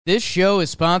This show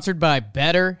is sponsored by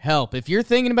BetterHelp. If you're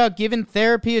thinking about giving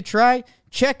therapy a try,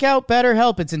 check out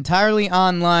BetterHelp. It's entirely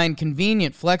online,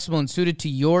 convenient, flexible, and suited to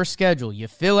your schedule. You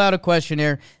fill out a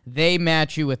questionnaire, they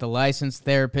match you with a licensed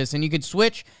therapist, and you can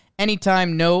switch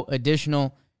anytime, no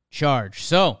additional charge.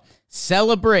 So,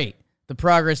 celebrate the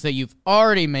progress that you've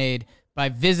already made by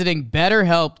visiting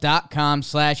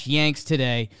BetterHelp.com/Yanks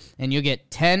today, and you'll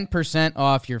get 10%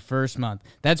 off your first month.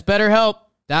 That's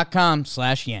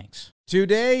BetterHelp.com/Yanks.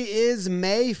 Today is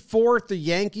May 4th. The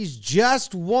Yankees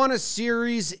just won a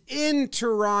series in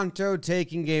Toronto,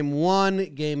 taking Game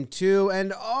 1, Game 2,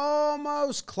 and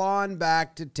almost clawing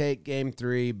back to take Game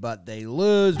 3, but they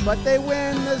lose, but they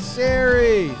win the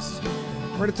series.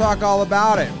 We're going to talk all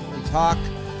about it. We'll talk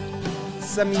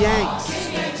some Yanks.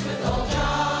 Yanks with old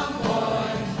John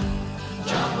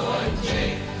Boy,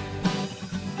 Jake.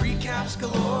 Recaps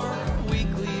galore,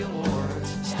 weekly awards,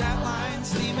 stat lines,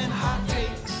 steam and hot takes.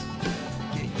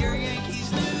 Your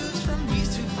Yankees news from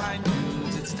these two fine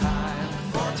dudes. It's time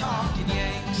for Talking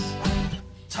Yanks.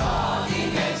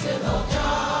 Talking Yanks with old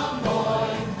John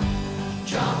Boy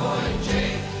and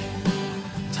Jake.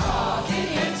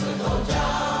 Talking Yanks with old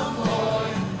John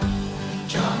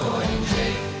Boy and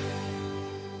Jake.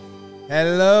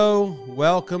 Hello,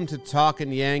 welcome to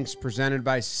Talking Yanks, presented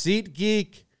by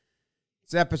SeatGeek.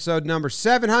 It's episode number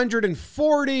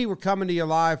 740. We're coming to you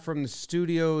live from the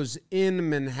studios in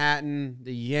Manhattan.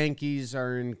 The Yankees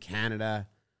are in Canada.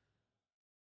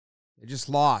 They just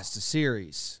lost a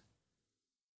series.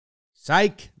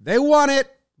 Psych. They won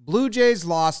it. Blue Jays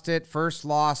lost it. First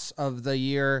loss of the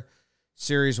year,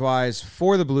 series-wise,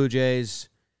 for the Blue Jays.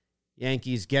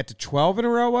 Yankees get to 12 in a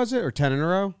row, was it? Or 10 in a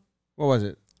row? What was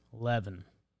it? 11.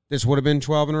 This would have been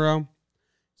 12 in a row.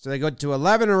 So they go to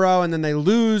 11 in a row, and then they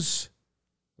lose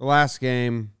the last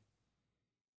game.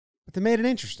 But they made it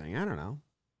interesting. I don't know.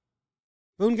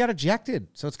 Boone got ejected,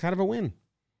 so it's kind of a win.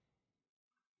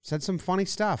 Said some funny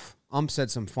stuff. Said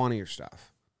some funnier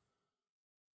stuff.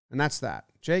 And that's that.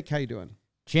 Jake, how you doing?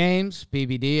 James,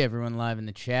 BBD, everyone live in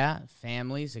the chat.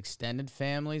 Families, extended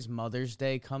families, Mother's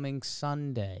Day coming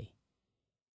Sunday.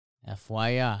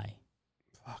 FYI.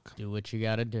 Fuck. Do what you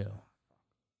got to do.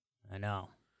 I know.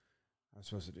 I was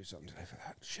supposed to do something today for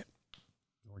that. Shit.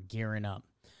 We're gearing up.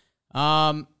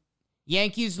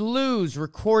 Yankees lose,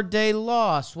 record day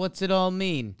loss. What's it all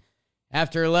mean?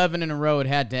 After 11 in a row, it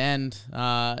had to end.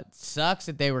 It sucks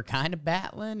that they were kind of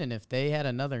battling, and if they had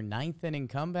another ninth inning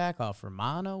comeback off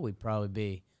Romano, we'd probably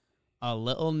be a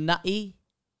little nutty.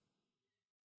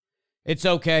 It's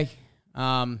okay.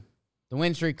 The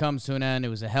win streak comes to an end. It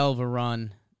was a hell of a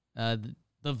run. The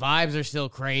vibes are still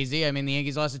crazy. I mean, the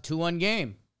Yankees lost a 2-1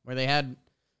 game where they had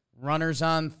runners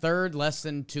on third, less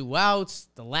than 2 outs.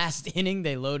 The last inning,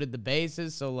 they loaded the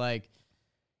bases. So,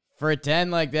 for it to end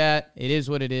like that, it is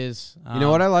what it is. You know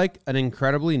what I like? An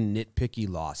incredibly nitpicky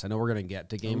loss. I know we're gonna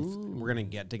get to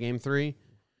game 3,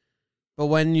 but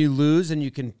when you lose and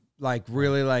you can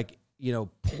really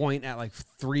point at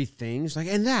 3 things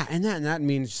and that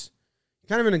means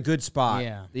kind of in a good spot.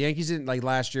 Yeah. The Yankees didn't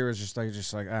last year was just I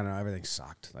don't know, everything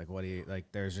sucked.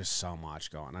 There's just so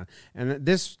much going on. And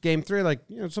this game 3,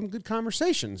 some good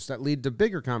conversations that lead to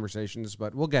bigger conversations,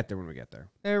 but we'll get there when we get there.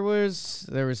 There was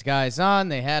guys on,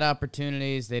 they had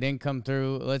opportunities, they didn't come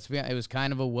through. Let's be honest, it was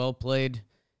kind of a well-played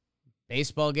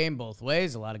baseball game both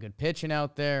ways. A lot of good pitching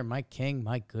out there. Mike King,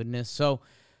 my goodness. So,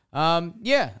 I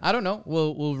don't know.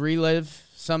 We'll relive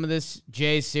some of this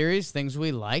Jays series, things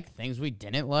we liked, things we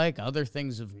didn't like, other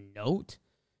things of note,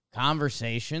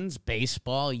 conversations,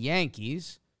 baseball,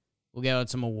 Yankees. We'll get out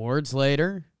some awards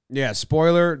later. Yeah,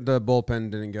 spoiler, the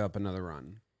bullpen didn't give up another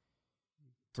run.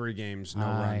 3 games, no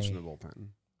runs from the bullpen.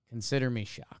 Consider me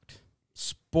shocked.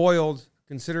 Spoiled.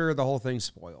 Consider the whole thing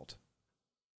spoiled.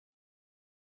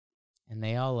 And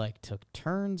they all took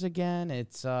turns again.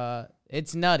 It's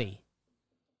nutty.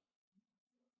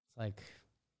 It's like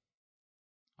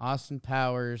Austin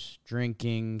Powers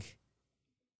drinking,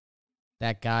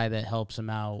 that guy that helps him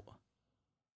out,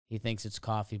 he thinks it's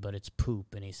coffee, but it's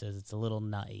poop, and he says it's a little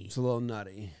nutty. It's a little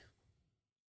nutty.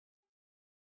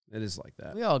 It is like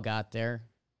that. We all got there.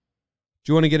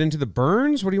 Do you want to get into the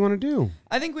burns? What do you want to do?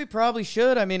 I think we probably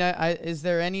should. I mean, is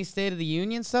there any State of the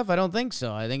Union stuff? I don't think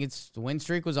so. I think the win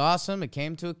streak was awesome. It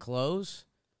came to a close.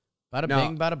 Bada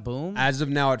bing, bada boom. As of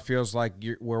now, it feels like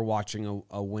we're watching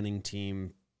a winning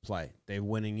team play. They're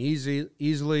winning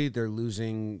easily. They're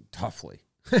losing toughly.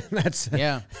 That's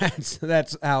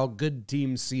how good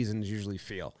team seasons usually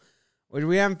feel.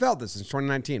 We haven't felt this since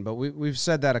 2019, but we've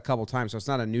said that a couple times, so it's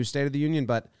not a new State of the Union,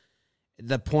 but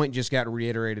the point just got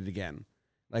reiterated again.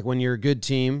 When you're a good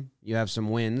team, you have some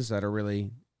wins that are really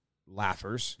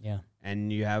laughers. Yeah.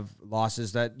 And you have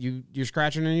losses that you're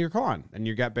scratching and you're clawing, and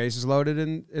you got bases loaded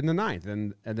in the ninth,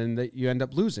 and then you end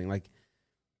up losing. Like,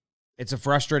 it's a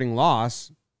frustrating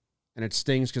loss, and it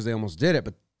stings because they almost did it,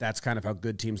 but that's kind of how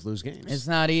good teams lose games. It's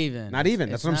not even. Not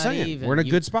even. That's what I'm saying. Even. We're in a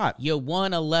good spot. You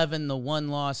won 11, the one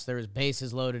loss. There was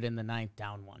bases loaded in the ninth,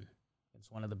 down one.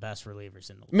 It's one of the best relievers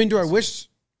in the league. I mean, do I wish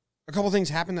a couple things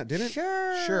happened that didn't?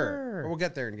 Sure. But we'll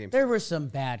get there in game There were some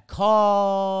bad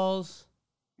calls.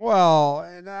 Well,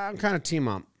 I'm kind of team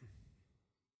ump.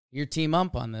 You're team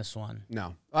ump on this one.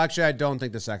 No. Actually, I don't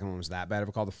think the second one was that bad of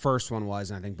a call. The first one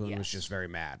was, and I think Boone was Yes. just very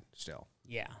mad still.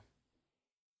 Yeah.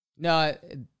 No,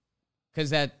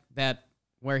 because that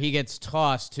where he gets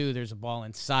tossed, too, there's a ball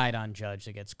inside on Judge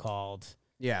that gets called.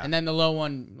 Yeah. And then the low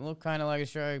one looked kind of like a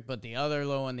strike, but the other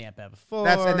low one, the at-bat before.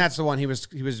 That's the one he was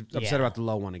upset Yeah. about the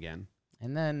low one again.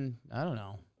 And then, I don't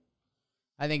know.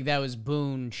 I think that was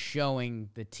Boone showing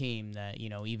the team that,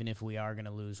 even if we are going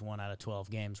to lose 1 out of 12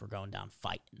 games, we're going down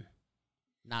fighting.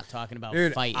 Not talking about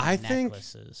Dude, fighting I think-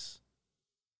 necklaces.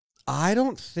 I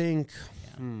don't think.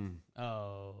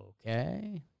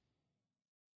 Okay.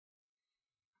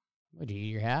 Would you eat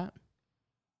your hat?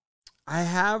 I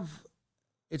have.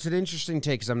 It's an interesting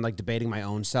take because I'm like debating my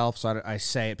own self. So I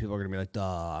say it, people are going to be like, duh,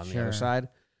 on the other Sure. side.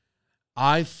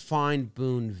 I find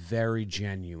Boone very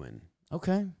genuine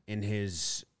Okay. in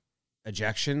his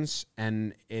ejections,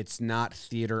 and it's not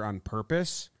theater on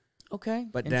purpose. Okay.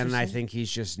 But then I Interesting. think he's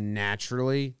just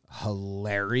naturally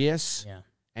hilarious, Yeah.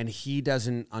 and he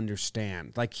doesn't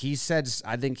understand. Like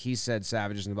I think he said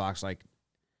Savages in the Box like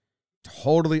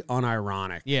totally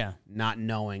unironic, Yeah. not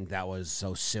knowing that was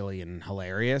so silly and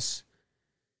hilarious.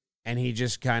 And he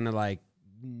just kind of like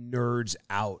nerds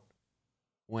out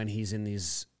when he's in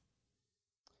these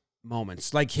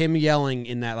moments. Like him yelling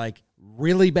in that like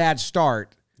really bad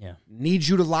start, Yeah. need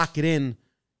you to lock it in.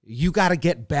 You got to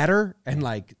get better. And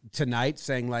like tonight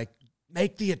saying like,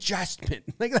 make the adjustment.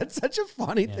 Like that's such a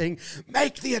funny thing.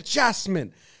 Make the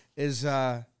adjustment is,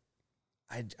 I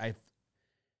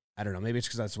don't know. Maybe it's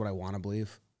because that's what I want to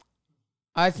believe.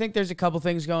 I think there's a couple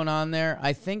things going on there.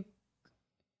 I think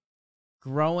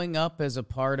growing up as a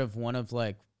part of one of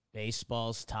like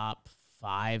baseball's top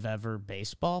 5 ever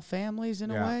baseball families in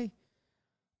a way,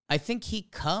 I think he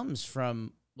comes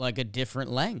from like a different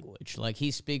language. Like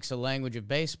he speaks a language of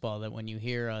baseball that when you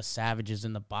hear Savages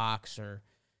in the Box, or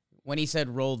when he said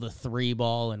roll the 3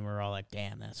 ball, and we're all like,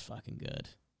 damn, that's fucking good.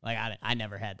 Like I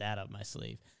never had that up my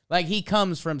sleeve. Like he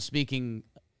comes from speaking,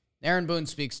 Aaron Boone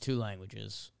speaks 2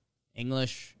 languages,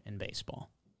 English and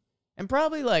baseball. And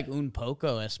probably like un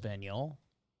poco español.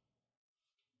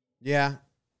 Yeah.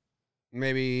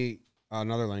 Maybe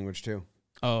another language too.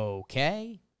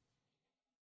 Okay.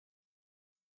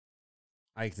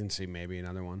 I can see maybe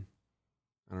another one.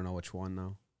 I don't know which one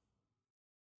though.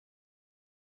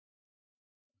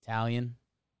 Italian.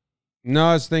 No,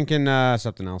 I was thinking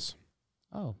something else.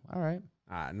 Oh, all right.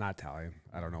 Not Italian.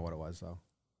 I don't know what it was though.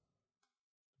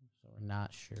 So we're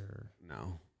not sure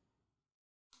No.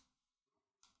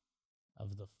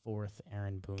 of the 4th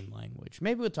Aaron Boone language.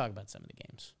 Maybe we'll talk about some of the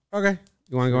games. Okay.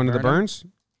 You want to go into the burn 'em? Burns?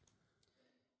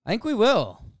 I think we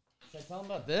will. Should I tell them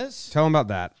about this? Tell them about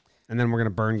that. And then we're going to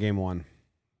burn game 1.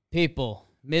 People,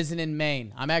 Mizzen in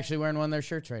Maine. I'm actually wearing one of their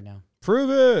shirts right now.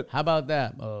 Prove it. How about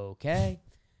that? Okay.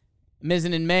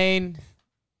 Mizzen in Maine.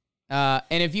 And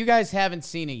if you guys haven't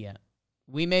seen it yet,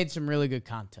 we made some really good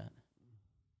content.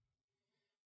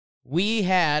 We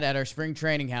had at our spring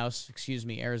training house,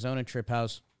 Arizona trip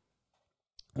house,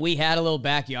 we had a little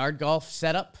backyard golf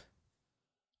setup.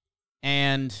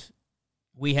 And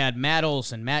we had Matt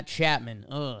Olson, Matt Chapman.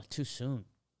 Ugh, too soon.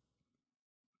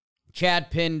 Chad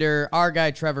Pinder, our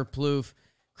guy Trevor Plouffe,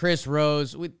 Chris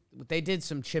Rose. They did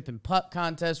some chip and putt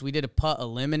contests. We did a putt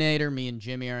eliminator. Me and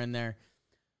Jimmy are in there.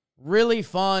 Really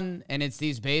fun, and it's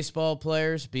these baseball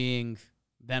players being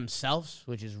themselves,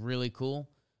 which is really cool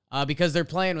because they're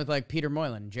playing with like Peter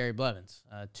Moylan and Jerry Blevins,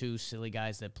 2 silly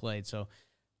guys that played. So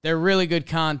they're really good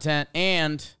content,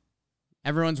 and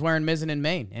everyone's wearing Mizzen in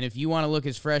Maine. And if you want to look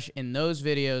as fresh in those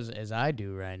videos as I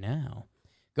do right now,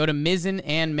 go to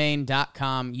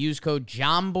mizzenandmaine.com. Use code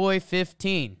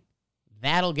JOHNBOY15.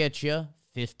 That'll get you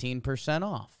 15%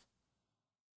 off.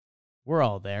 We're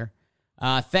all there.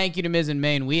 Thank you to Mizzen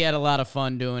Maine. We had a lot of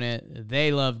fun doing it.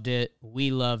 They loved it. We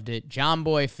loved it.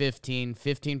 JOHNBOY15,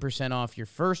 15% off your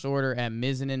first order at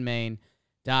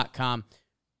mizzenandmaine.com.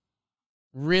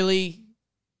 Really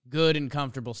good and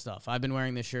comfortable stuff. I've been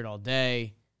wearing this shirt all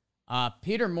day.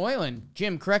 Peter Moylan,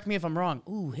 Jim, correct me if I'm wrong.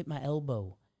 Ooh, hit my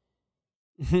elbow.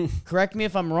 Correct me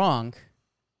if I'm wrong.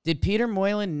 Did Peter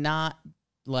Moylan not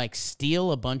like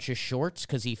steal a bunch of shorts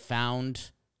because he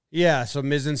found Yeah, so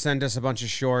Mizzen sent us a bunch of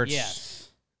shorts. Yes.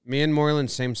 Me and Moylan,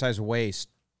 same size waist,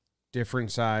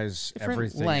 different size, Different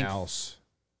everything length. else.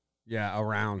 Yeah,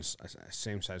 around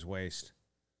same size waist.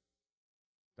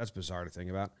 That's bizarre to think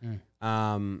about.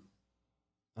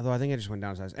 Although I think I just went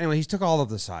down size. Anyway, he took all of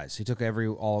the size. He took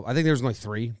all. I think there was only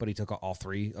 3, but he took all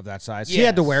 3 of that size. He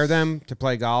had to wear them to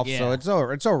play golf, so it's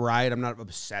all right. I'm not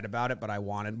upset about it, but I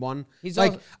wanted one.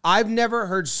 I've never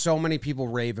heard so many people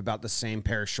rave about the same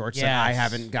pair of shorts that I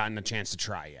haven't gotten a chance to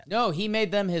try yet. No, he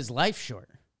made them his life short.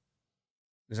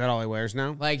 Is that all he wears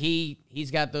now? Like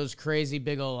he's got those crazy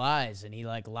big old eyes, and he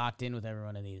like locked in with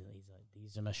everyone, and he's like,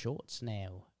 these are my shorts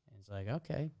now. And it's like,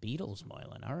 okay, Beatles,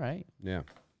 Moylan, all right, yeah.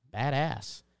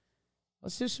 Badass.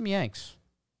 Let's do some Yanks.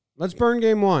 Let's burn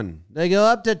game 1. They go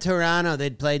up to Toronto.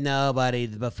 They'd played nobody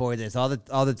before this. All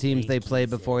the teams they played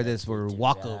before this were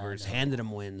walkovers, handed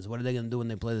them wins. What are they going to do when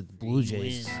they play the Blue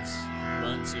Jays?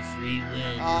 Bunch of free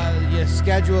wins. Your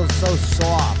schedule is so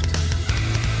soft.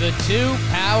 The 2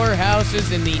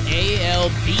 powerhouses in the AL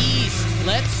Beast.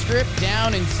 Let's strip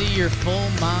down and see your full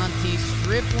Monty.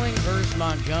 Stripling versus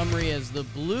Montgomery as the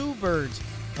Bluebirds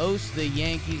host the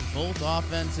Yankees. Both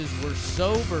offenses were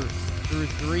sober through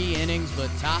 3 innings,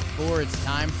 but top 4, it's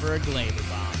time for a Glaber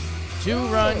bomb.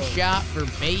 2-run shot for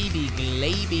baby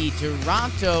Glaby.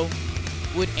 Toronto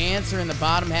would answer in the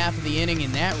bottom half of the inning,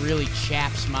 and that really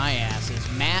chaps my ass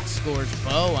as Matt scores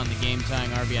Bo on the game-tying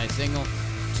RBI single.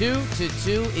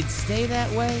 2-2. It'd stay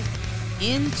that way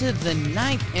into the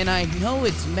 9th, and I know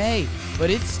it's May, but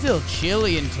it's still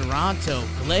chilly in Toronto.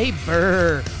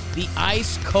 Glaber, the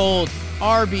ice-cold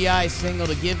RBI single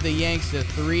to give the Yanks a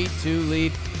 3-2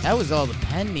 lead. That was all the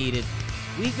pen needed.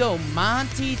 We go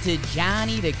Monty to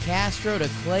Johnny to Castro to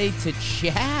Clay to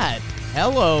Chad.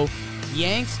 Hello.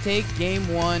 Yanks take game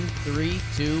 1,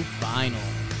 3-2 final.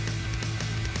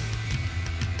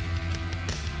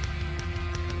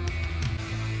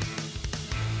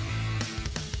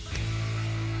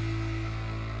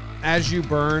 As you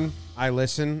burn, I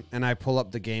listen and I pull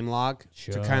up the game log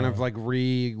to kind of like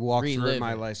walk through it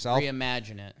myself.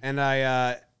 Reimagine it. And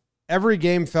I every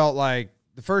game felt like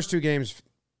the first 2 games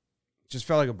just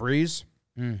felt like a breeze.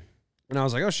 And I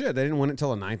was like, oh shit, they didn't win it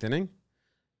until the 9th inning.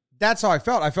 That's how I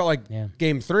felt. I felt like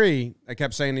game 3, I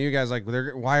kept saying to you guys, like,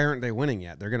 why aren't they winning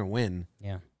yet? They're going to win.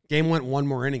 Yeah. Game went 1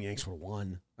 more inning, Yanks were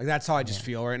 1. Like, that's how I just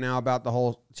feel right now about the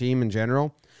whole team in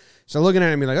general. So looking at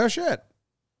it and be like, oh shit,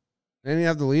 they didn't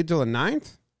have the lead till the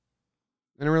 9th?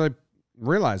 I didn't really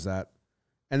realize that.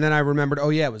 And then I remembered, oh,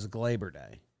 yeah, it was Glaber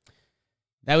Day.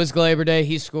 That was Glaber Day.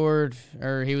 He scored,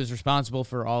 or he was responsible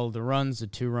for all of the runs, the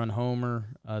 2-run homer,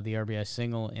 the RBI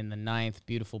single in the 9th.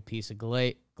 Beautiful piece of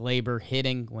Glaber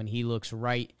hitting when he looks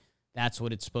right. That's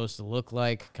what it's supposed to look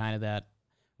like, kind of that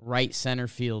right center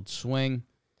field swing.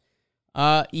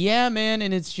 Yeah, man,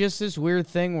 and it's just this weird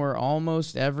thing where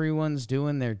almost everyone's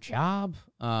doing their job.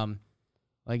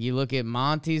 Like, you look at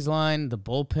Monty's line, the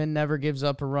bullpen never gives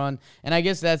up a run. And I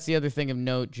guess that's the other thing of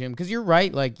note, Jim, because you're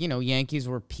right. Like, Yankees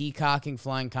were peacocking,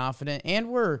 flying confident, and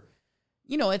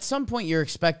at some point you're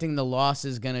expecting the loss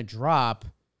is going to drop.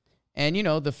 And,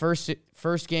 the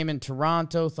first game in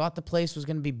Toronto, thought the place was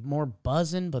going to be more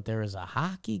buzzing, but there is a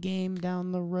hockey game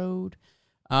down the road.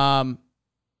 And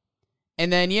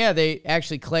then, they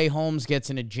actually, Clay Holmes gets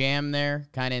in a jam there,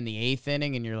 kind of in the 8th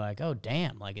inning, and you're like, oh,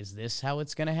 damn, like, is this how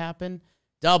it's going to happen?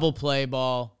 Double play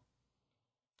ball,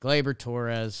 Glaber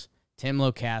Torres, Tim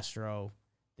Locastro.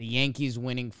 The Yankees'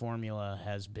 winning formula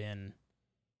has been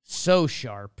so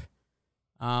sharp.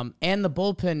 And the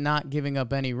bullpen not giving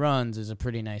up any runs is a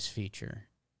pretty nice feature.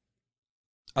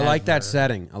 I like that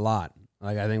setting a lot.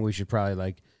 Like, I think we should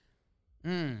probably,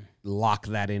 lock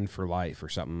that in for life or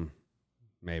something,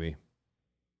 maybe.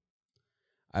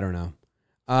 I don't know.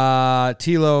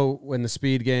 Tilo in the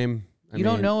speed game. You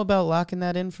don't know about locking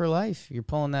that in for life. You're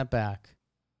pulling that back.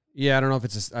 Yeah, I don't know if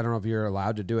I don't know if you're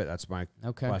allowed to do it. That's my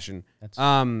question.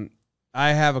 I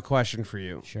have a question for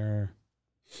you. Sure.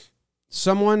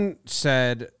 Someone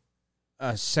said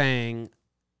a saying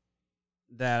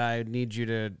that I need you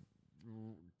to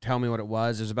tell me what it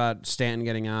was. It was about Stanton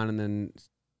getting on and then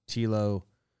Tilo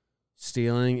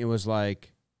stealing. It was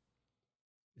like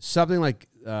something like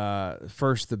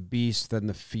first the beast, then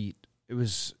the feet. It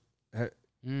was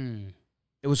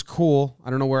it was cool. I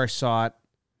don't know where I saw it,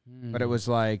 but it was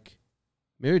like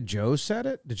maybe Joe said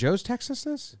it. Did Joe's text us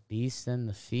this? Beast and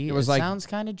the feet. It was like sounds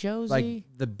kind of Josie. Like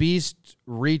the beast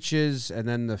reaches and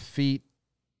then the feet.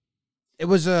 It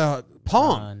was a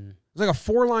poem. It was like a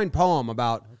 4-line poem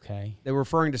about. Okay. They were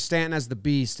referring to Stanton as the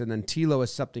beast and then Tilo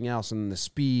as something else and then the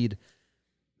speed.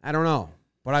 I don't know,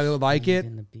 but I would like it.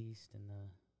 And the beast and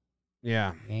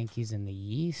the Yankees in the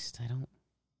East. I don't.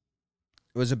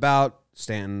 It was about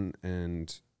Stanton,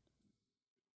 and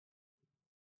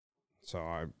so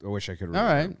I wish I could remember.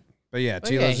 All right. But yeah,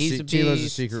 But yeah, he's a Tilo's a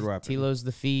beast. secret weapon. Tilo's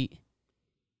the feet.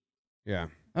 Yeah,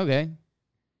 Okay.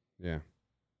 yeah.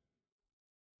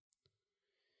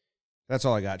 That's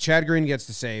all I got. Chad Green gets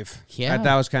the save. Yeah.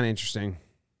 That was kind of interesting.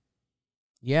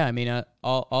 Yeah, I mean,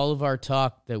 all of our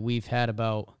talk that we've had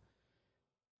about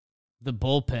the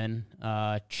bullpen,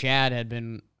 Chad had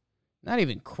been not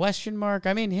even question mark.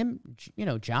 I mean,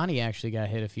 Johnny actually got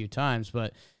hit a few times,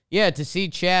 but yeah, to see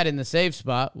Chad in the save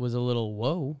spot was a little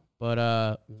whoa.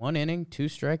 But 1 inning, 2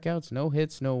 strikeouts, no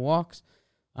hits, no walks,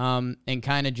 and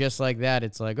kind of just like that,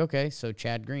 it's like, okay, so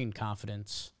Chad Green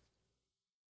confidence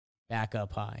back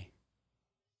up high.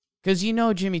 Because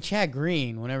Jimmy, Chad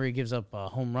Green, whenever he gives up a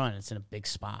home run, it's in a big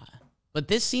spot. But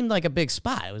this seemed like a big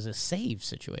spot. It was a save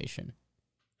situation.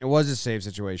 It was a save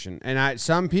situation. And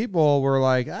some people were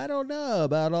like, I don't know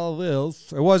about all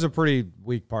this. It was a pretty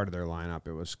weak part of their lineup.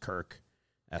 It was Kirk,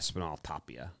 Espinal,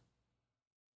 Tapia.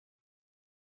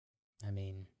 I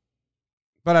mean,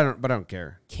 But I don't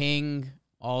care. King,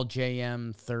 all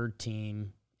JM, third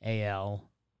team, AL,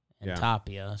 and Yeah.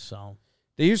 Tapia. So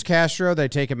They use Castro. They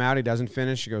take him out. He doesn't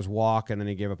finish. He goes walk, and then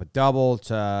he gave up a double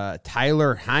to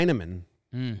Tyler Heineman.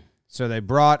 So they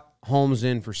brought Holmes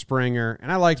in for Springer,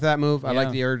 and I liked that move. I Yeah.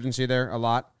 like the urgency there a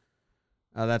lot.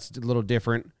 That's a little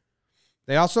different.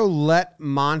 They also let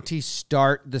Monty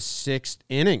start the 6th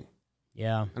inning.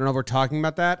 yeah, I don't know if we're talking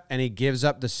about that, and he gives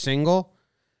up the single,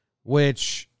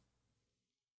 which,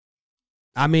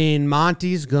 I mean,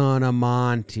 Monty's gonna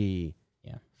Monty.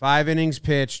 Yeah. 5 innings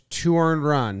pitched, 2 earned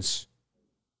runs.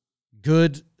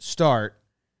 Good start.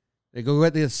 They go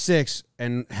get the 6th,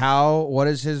 and what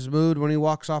is his mood when he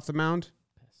walks off the mound?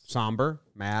 Somber,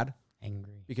 mad,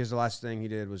 angry. because the last thing he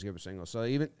did was give a single. So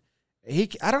I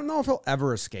don't know if he'll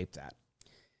ever escape that.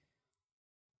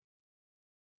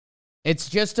 It's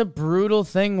just a brutal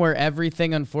thing where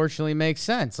everything unfortunately makes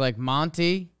sense. Like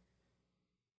Monty,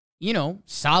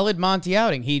 solid Monty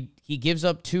outing. He gives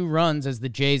up 2 runs as the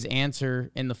Jays answer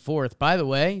in the 4th. By the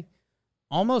way,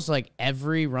 almost like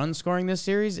every run scoring this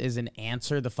series is an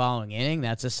answer the following inning.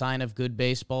 That's a sign of good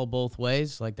baseball both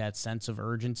ways, like that sense of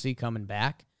urgency coming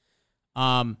back.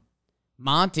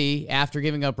 Monty, after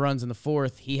giving up runs in the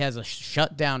 4th, he has a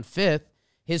shutdown 5th.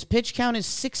 His pitch count is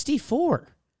 64.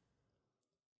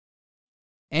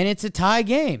 And it's a tie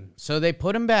game. So they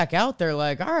put him back out there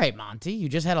like, all right, Monty, you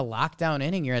just had a lockdown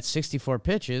inning. You're at 64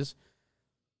 pitches.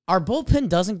 Our bullpen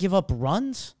doesn't give up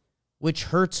runs, which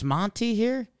hurts Monty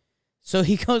here. So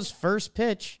he goes first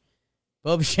pitch.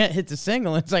 Bo Bichette hits a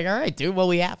single. It's like, all right, dude, well,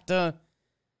 we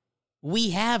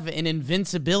have an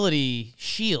invincibility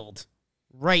shield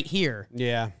right here.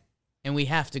 Yeah. And we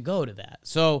have to go to that.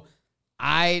 So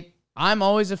I'm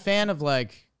always a fan of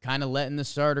like kind of letting the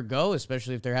starter go,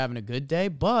 especially if they're having a good day.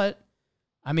 But,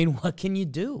 I mean, what can you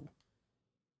do?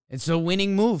 It's a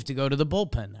winning move to go to the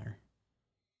bullpen there.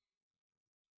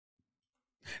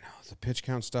 I know. The pitch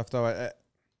count stuff, though,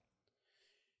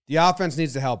 the offense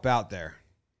needs to help out there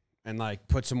and, like,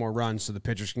 put some more runs so the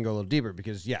pitchers can go a little deeper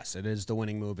because, yes, it is the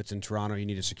winning move. It's in Toronto. You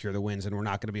need to secure the wins, and we're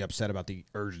not going to be upset about the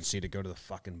urgency to go to the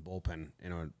fucking bullpen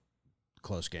in a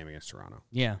close game against Toronto.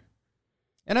 Yeah.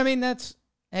 And, I mean, that's,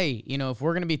 hey, if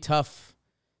we're going to be tough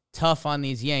on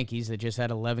these Yankees that just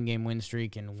had an 11-game win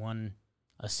streak and won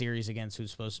a series against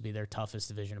who's supposed to be their toughest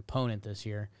division opponent this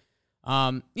year,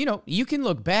 you can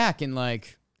look back and,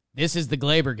 like, this is the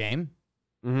Glaber game.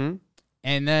 Mm-hmm.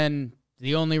 And then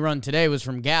the only run today was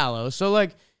from Gallo. So,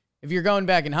 like, if you're going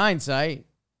back in hindsight,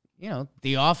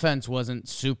 the offense wasn't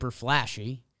super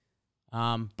flashy.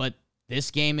 But this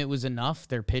game, it was enough.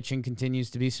 Their pitching continues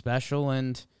to be special.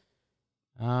 And,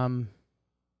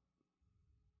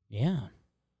 yeah.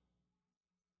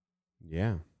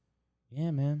 Yeah. Yeah,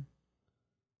 man.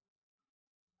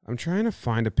 I'm trying to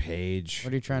find a page.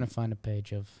 What are you trying to find a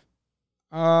page of?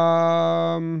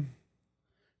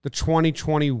 The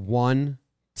 2021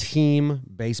 Team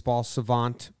Baseball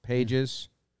Savant pages.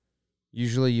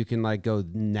 Usually you can like go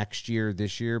next year,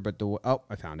 this year, but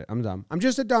I found it. I'm dumb. I'm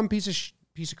just a dumb piece of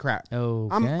crap.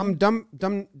 Okay. I'm dumb.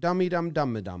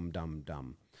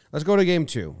 Let's go to game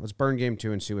 2. Let's burn game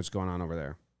 2 and see what's going on over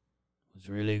there. What's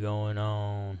really going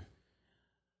on?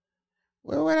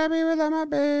 Where would I be without my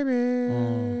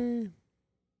baby?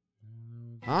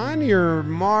 On your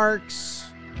marks,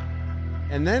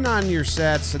 and then on your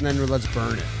sets, and then let's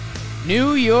burn it.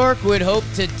 New York would hope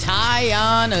to tie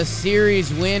on a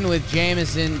series win with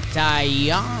Jameson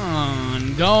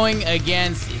Taillon going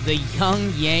against the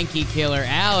young Yankee killer,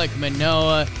 Alek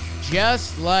Manoah.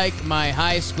 Just like my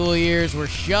high school years, were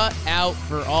shut out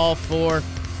for all 4.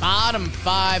 Bottom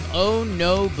 5, oh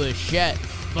no, Bichette.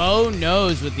 Bo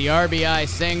knows with the RBI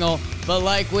single, but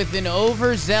like with an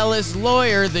overzealous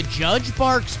lawyer, the judge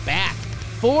barks back.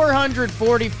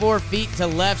 444 feet to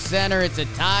left center. It's a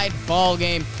tied ball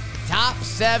game. Top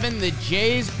 7, the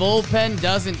Jays bullpen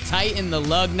doesn't tighten the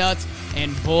lug nuts,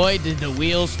 and boy, did the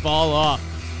wheels fall off.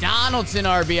 Donaldson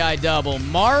RBI double.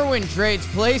 Marwin trades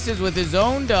places with his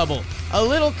own double. A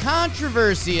little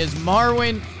controversy as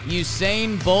Marwin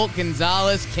Usain Bolt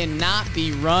Gonzalez cannot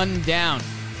be run down.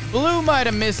 Blue might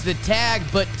have missed the tag,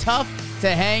 but tough to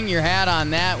hang your hat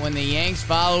on that when the Yanks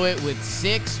follow it with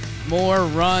 6 more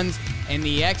runs, and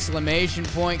the exclamation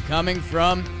point coming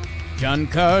from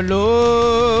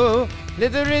Giancarlo.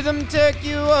 Let the rhythm take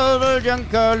you over,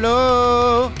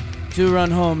 Giancarlo.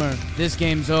 2-run homer. This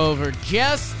game's over.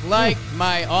 Just like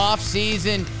my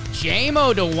offseason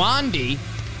J-Mo DeWandy,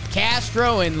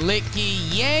 Castro and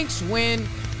Litke, Yanks win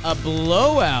a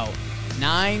blowout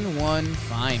 9-1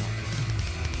 final.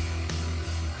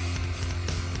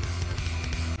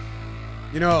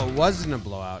 You know, it wasn't a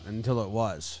blowout until it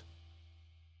was.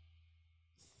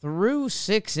 Through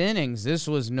 6 innings, this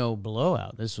was no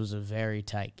blowout. This was a very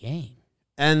tight game.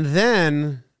 And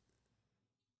then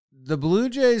the Blue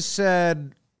Jays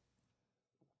said,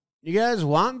 "You guys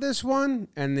want this one?"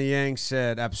 And the Yanks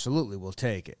said, "Absolutely, we'll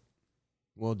take it.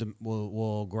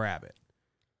 We'll grab it."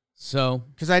 So,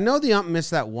 because I know the ump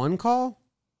missed that one call,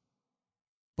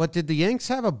 but did the Yanks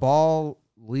have a ball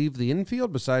leave the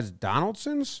infield besides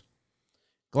Donaldson's?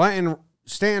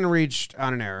 Stanton reached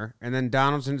on an error, and then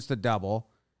Donaldson hits the double,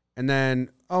 and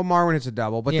then Marwin hits a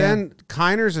double, but then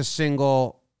Kiner's a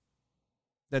single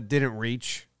that didn't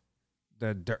reach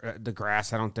the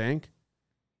grass, I don't think,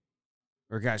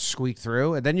 or got squeaked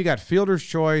through, and then you got fielder's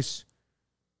choice,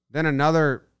 then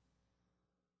another.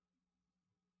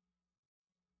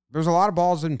 There's a lot of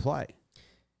balls in play.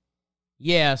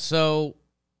 Yeah, so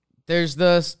there's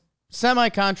the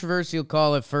semi-controversial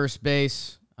call at first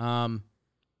base.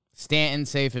 Stanton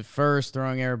safe at first,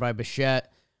 throwing error by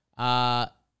Bichette.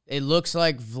 It looks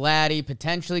like Vladdy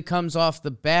potentially comes off the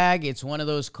bag. It's one of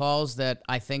those calls that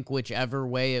I think whichever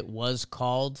way it was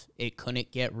called, it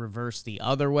couldn't get reversed the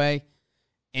other way.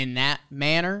 In that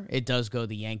manner, it does go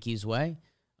the Yankees' way.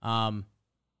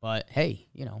 But, hey,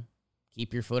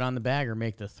 keep your foot on the bag or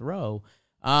make the throw.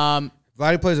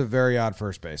 Vladdy plays a very odd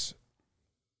first base.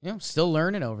 Still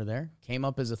learning over there. Came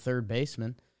up as a third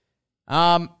baseman.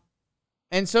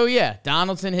 And so,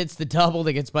 Donaldson hits the double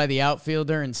that gets by the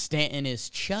outfielder, and Stanton is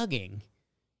chugging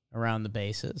around the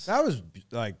bases. That was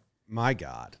like, my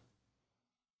God.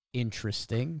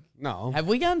 Interesting. No. Have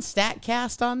we gotten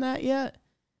StatCast on that yet?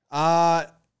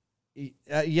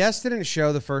 Yes, didn't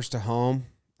show the first to home.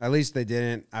 At least they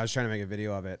didn't. I was trying to make a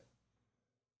video of it,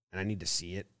 and I need to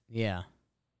see it. Yeah.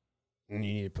 And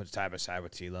you need to put side by side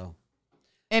with Tilo.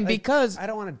 And because I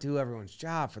don't want to do everyone's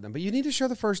job for them, but you need to show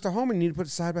the first to home and you need to put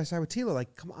it side by side with Tilo.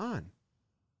 Like, come on.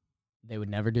 They would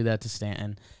never do that to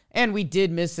Stanton. And we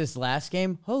did miss this last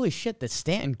game. Holy shit, the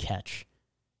Stanton catch.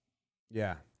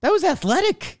 Yeah. That was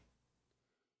athletic.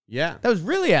 Yeah. That was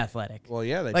really athletic. Well,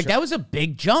 yeah. That was a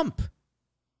big jump.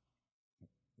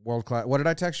 World class. What did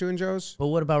I text you in, Joe's? But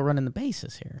what about running the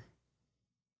bases here?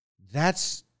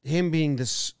 That's him being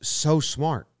this so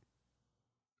smart.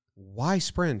 Why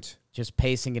sprint? Just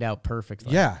pacing it out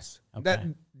perfectly. Yes.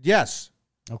 Okay. Yes.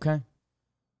 Okay.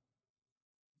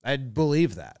 I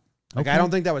believe that. Like, Okay. I don't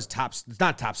think that was it's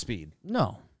not top speed.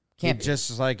 No. Can't be.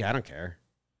 Just like, I don't care.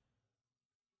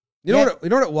 You know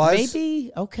what it was?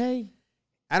 Maybe. Okay.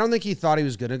 I don't think he thought he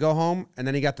was going to go home, and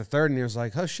then he got the third, and he was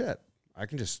like, oh, shit. I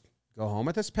can just go home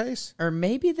at this pace? Or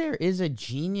maybe there is a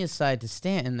genius side to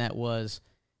Stanton that was,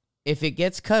 if it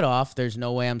gets cut off, there's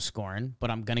no way I'm scoring, but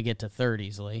I'm going to get to third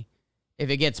easily. If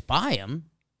it gets by him,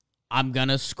 I'm going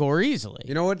to score easily.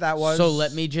 You know what that was? So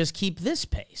let me just keep this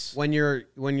pace. When you're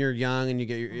young and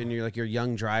you're like your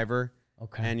young driver,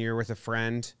 Okay. and you're with a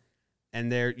friend,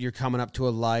 and you're coming up to a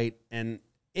light, and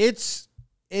it's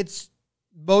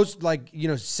most 65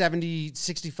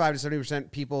 to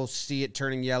 70% people see it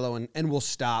turning yellow and will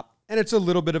stop, and it's a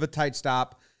little bit of a tight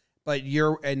stop, but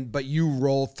you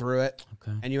roll through it,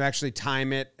 Okay. and you actually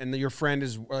time it, and your friend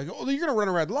is like, oh, you're gonna run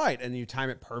a red light, and you time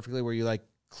it perfectly where you like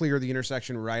clear the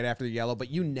intersection right after the yellow, but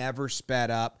you never sped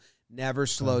up, never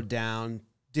slowed down,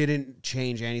 didn't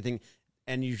change anything,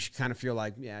 and you kind of feel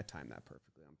like, yeah, I timed that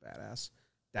perfectly, I'm badass.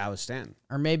 That was Stanton.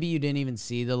 Or maybe you didn't even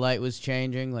see the light was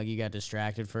changing, like you got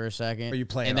distracted for a second. Or you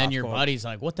play it and then off your cold. buddy's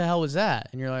like, what the hell was that?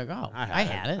 And you're like, oh, I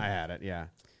had it. I had it, yeah.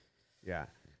 Yeah.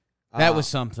 That was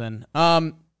something.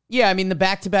 Yeah, I mean, the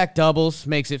back-to-back doubles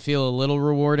makes it feel a little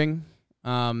rewarding.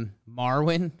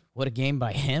 Marwin what a game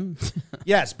by him.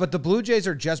 Yes, but the Blue Jays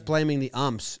are just blaming the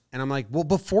umps. And I'm like, well,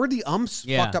 before the umps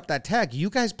fucked up that tag, you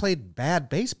guys played bad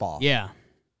baseball. Yeah.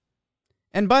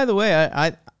 And by the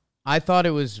way, I thought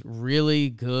it was really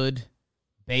good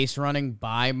base running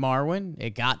by Marwin.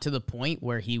 It got to the point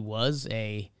where he was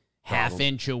a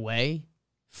half-inch away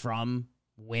from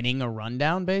winning a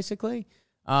rundown, basically.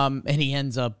 And he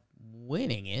ends up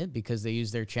winning it because they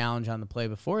used their challenge on the play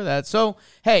before that. So,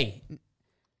 hey,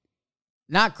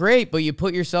 not great, but you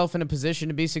put yourself in a position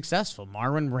to be successful.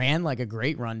 Marwin ran like a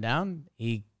great rundown.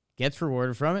 He gets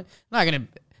rewarded from it. I'm not going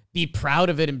to be proud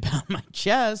of it and pound my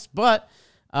chest, but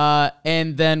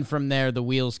and then from there, the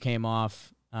wheels came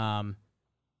off.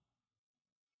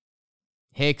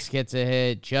 Hicks gets a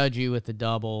hit, Judgy with the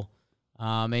double.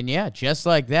 And yeah, just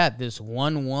like that, this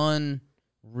 1-1,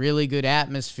 really good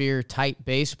atmosphere, tight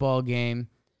baseball game,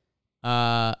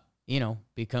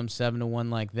 becomes 7-1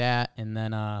 like that. And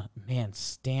then, man,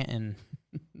 Stanton,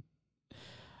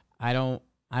 I don't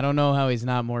know how he's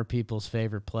not more people's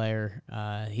favorite player.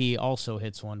 He also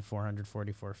hits one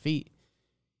 444 feet,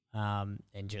 and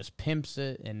just pimps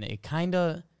it. And it kind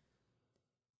of,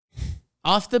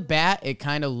 off the bat, it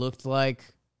kind of looked like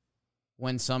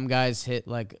when some guys hit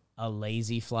like a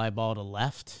lazy fly ball to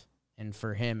left. And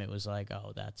for him, it was like,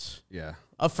 oh, that's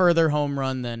a further home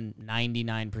run than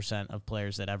 99% of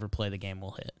players that ever play the game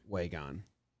will hit. Way gone.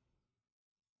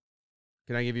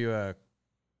 Can I give you a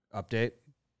update?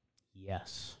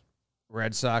 Yes.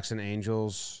 Red Sox and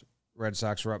Angels. Red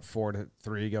Sox were up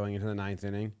 4-3 going into the 9th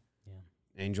inning.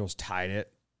 Yeah. Angels tied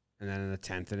it. And then in the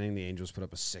 10th inning, the Angels put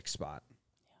up a 6 spot.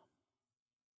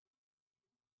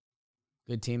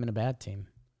 Yeah. Good team and a bad team.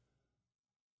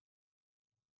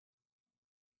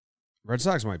 Red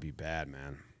Sox might be bad,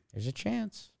 man. There's a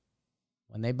chance.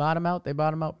 When they bottom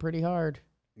out pretty hard.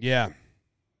 Yeah,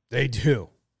 they do.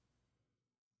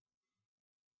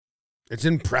 It's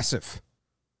impressive.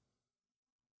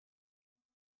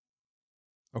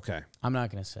 Okay. I'm not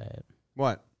going to say it.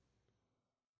 What?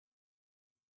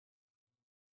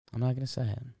 I'm not going to say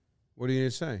it. What are you going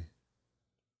to say?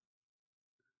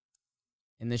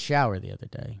 In the shower the other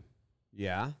day.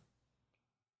 Yeah.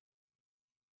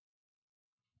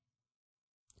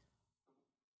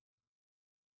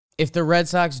 If the Red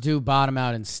Sox do bottom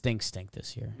out and stink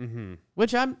this year,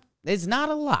 which it's not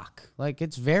a lock. Like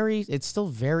it's still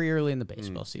very early in the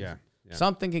baseball season. Yeah.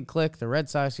 Something can click. The Red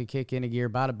Sox can kick in a gear.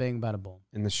 Bada bing, bada boom.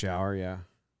 In the shower, yeah.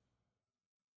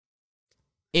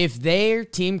 If their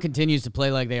team continues to play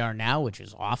like they are now, which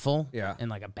is awful, yeah, and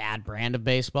like a bad brand of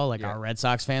baseball, like our Red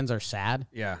Sox fans are sad.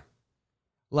 Yeah.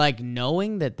 Like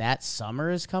knowing that summer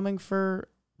is coming for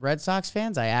Red Sox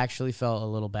fans, I actually felt a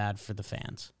little bad for the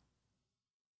fans.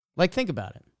 Like, think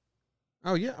about it.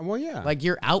 Oh, yeah. Well, yeah. Like,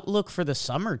 your outlook for the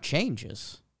summer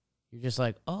changes. You're just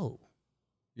like, oh.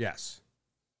 Yes.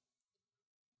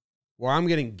 Well, I'm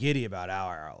getting giddy about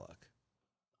our outlook.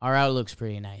 Our outlook's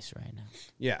pretty nice right now.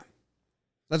 Yeah.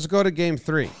 Let's go to game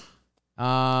 3.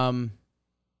 Jameson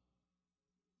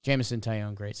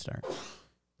Tyone, great start.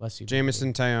 Bless you.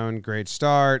 Jameson Tyone, great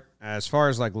start. As far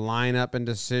as, like, lineup and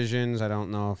decisions, I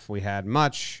don't know if we had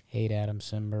much. Hate Adam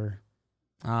Simber.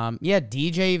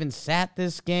 DJ even sat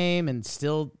this game, and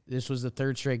still, this was the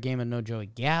third straight game of no Joey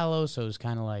Gallo, so it was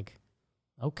kind of like,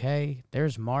 okay,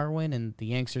 there's Marwin, and the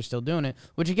Yanks are still doing it,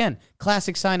 which, again,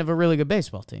 classic sign of a really good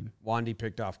baseball team. Wandy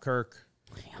picked off Kirk,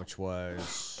 which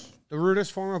was the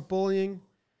rudest form of bullying.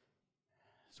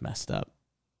 It's messed up.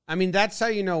 I mean, that's how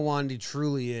you know Wandy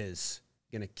truly is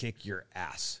going to kick your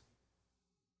ass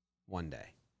one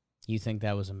day. You think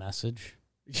that was a message?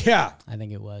 Yeah. I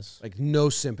think it was. Like, no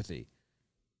sympathy.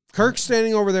 Kirk's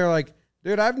standing over there like,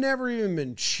 dude, I've never even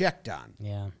been checked on.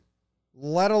 Yeah.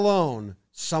 Let alone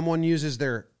someone uses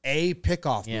their A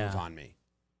pickoff move on me.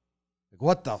 Like,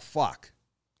 what the fuck?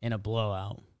 In a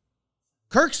blowout.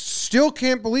 Kirk still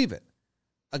can't believe it.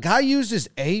 A guy used his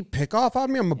A pickoff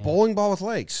on me. I'm a bowling ball with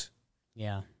legs.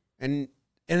 Yeah. And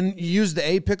you used the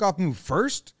A pickoff move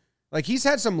first? Like, he's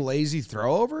had some lazy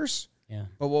throwovers. Yeah.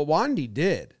 But what Wandy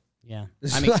did. Yeah.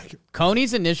 I mean,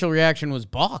 Coney's initial reaction was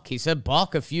balk. He said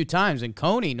balk a few times, and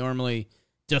Coney normally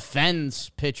defends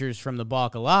pitchers from the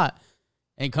balk a lot.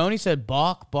 And Coney said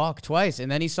balk twice,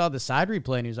 and then he saw the side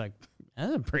replay, and he was like,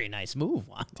 that's a pretty nice move,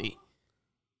 Wandy.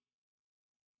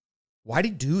 Why'd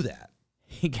he do that?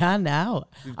 He got out.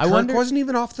 Kirk wasn't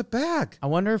even off the bag. I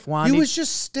wonder if Wandy... He was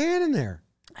just standing there.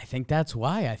 I think that's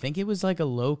why. I think it was like a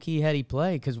low-key heady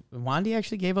play because Wandy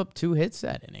actually gave up 2 hits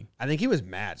that inning. I think he was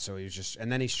mad, so he was just...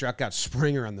 And then he struck out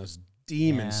Springer on those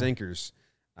demon sinkers.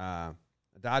 A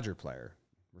Dodger player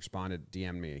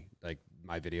DM'd me, like,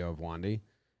 my video of Wandy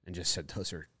and just said,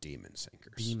 those are demon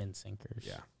sinkers. Demon sinkers.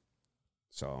 Yeah.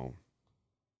 So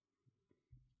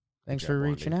Thanks Good for job,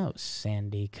 reaching Wandy. out,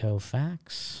 Sandy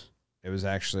Koufax. it was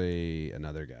actually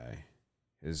another guy.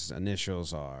 His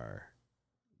initials are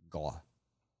GLA.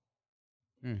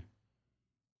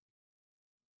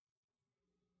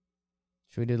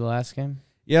 Should we do the last game?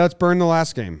 Yeah, let's burn the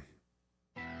last game.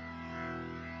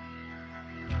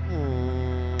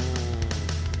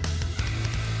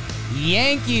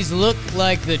 Yankees look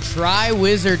like the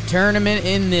Tri-Wizard tournament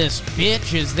in this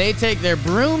bitch as they take their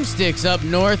broomsticks up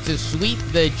north to sweep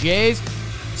the Jays.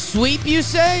 Sweep, you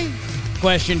say?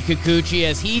 Questioned Kikuchi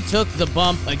as he took the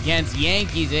bump against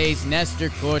Yankees ace Nestor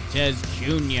Cortez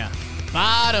Jr.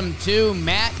 Bottom 2,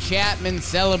 Matt Chapman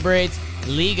celebrates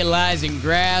legalizing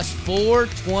grass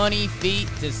 420 feet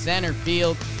to center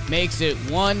field. Makes it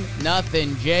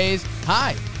 1-0 Jays.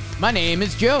 Hi, my name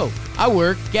is Joe. I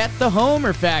work at the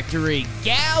Homer Factory.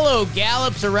 Gallo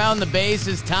gallops around the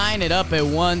bases, tying it up at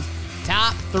ones.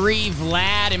 Top 3,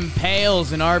 Vlad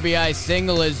impales an RBI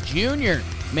single as Jr.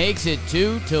 makes it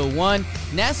 2-1.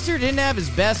 Nestor didn't have his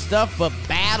best stuff, but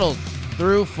battled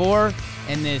through 4.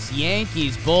 And this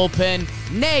Yankees bullpen,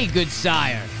 nay, good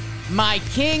sire. My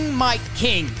king,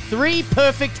 3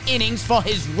 perfect innings for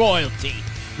his royalty.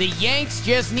 The Yanks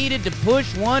just needed to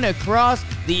push one across.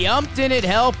 The ump didn't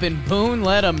help, and Boone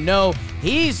let him know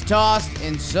he's tossed,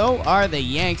 and so are the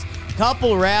Yanks.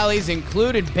 Couple rallies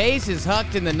included bases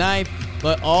hucked in the ninth,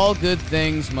 but all good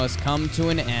things must come to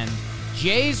an end.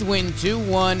 Jays win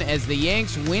 2-1 as the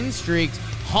Yanks win streak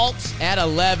halts at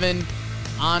 11.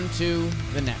 On to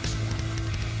the next one.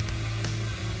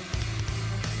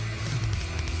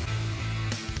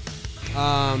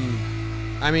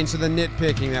 So the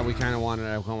nitpicking that I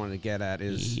wanted to get at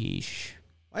is Yeesh.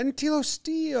 why didn't Tilo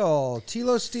steal?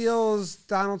 Tilo steals,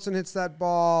 Donaldson hits that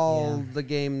ball, Yeah. the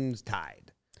game's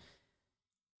tied.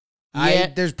 Yeah.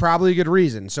 There's probably a good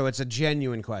reason, so it's a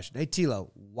genuine question. Hey,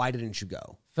 Tilo, why didn't you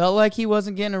go? Felt like he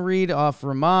wasn't getting a read off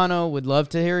Romano. Would love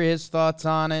to hear his thoughts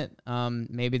on it.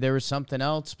 Maybe there was something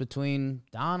else between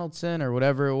Donaldson or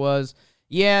whatever it was.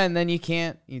 Yeah, and then you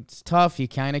can't, it's tough. You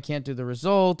kind of can't do the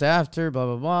result after, blah,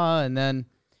 blah, blah. And then,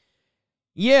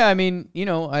 yeah, I mean,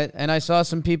 I saw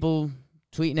some people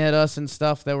tweeting at us and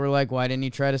stuff that were like, why didn't you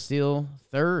try to steal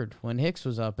third when Hicks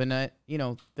was up? And,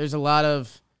 there's a lot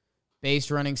of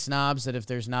base running snobs that if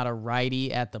there's not a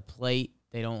righty at the plate,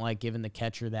 they don't like giving the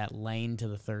catcher that lane to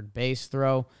the third base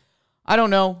throw. I don't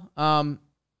know.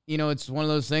 It's one of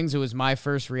those things. It was my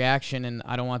first reaction, and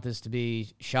I don't want this to be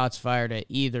shots fired at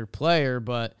either player,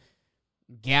 but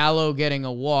Gallo getting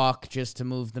a walk just to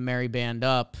move the merry band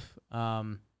up,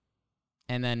 and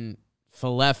then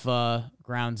Falefa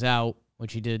grounds out,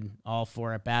 which he did all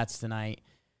 4 at-bats tonight.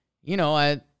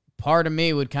 Part of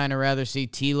me would kind of rather see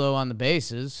Tilo on the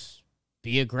bases,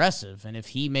 be aggressive, and if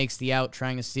he makes the out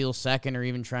trying to steal second or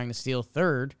even trying to steal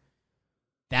third,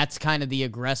 that's kind of the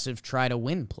aggressive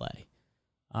try-to-win play.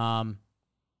 I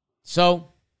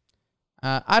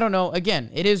don't know. Again,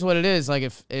 it is what it is. Like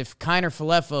if Kiner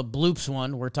Falefa bloops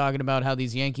one, we're talking about how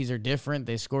these Yankees are different.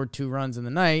 They scored 2 runs in the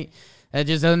night. That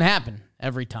just doesn't happen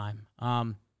every time.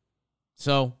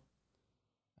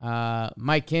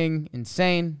 Mike King,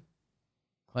 insane.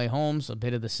 Clay Holmes, a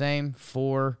bit of the same.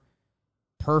 4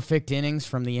 perfect innings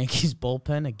from the Yankees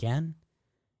bullpen again.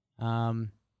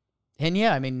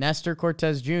 Nestor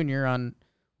Cortez Jr. on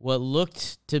what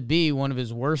looked to be one of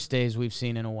his worst days we've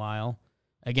seen in a while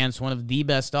against one of the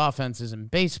best offenses in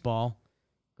baseball,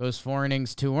 goes 4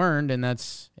 innings, 2 earned, and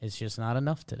it's just not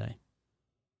enough today.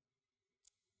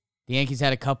 The Yankees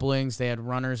had a couple innings. They had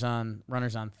runners on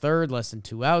third, less than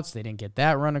 2 outs. They didn't get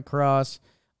that run across.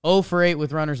 0 for 8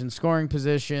 with runners in scoring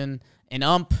position. An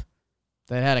ump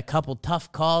that had a couple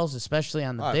tough calls, especially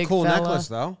on the big cool fella. necklace,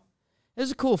 though. It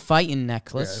was a cool fighting Yeah,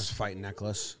 necklace. it's a fighting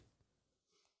necklace.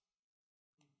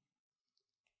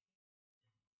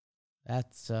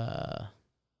 That's It's a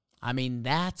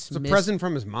present. present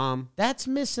from his mom. That's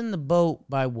missing the boat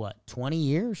by what, 20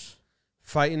 years?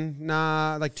 Fighting,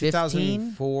 like 15?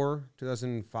 2004,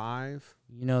 2005.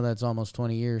 That's almost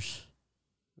 20 years.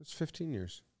 It's 15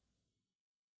 years.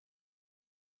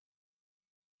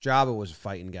 Jabba was a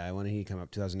fighting guy. When did he come up?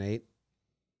 2008?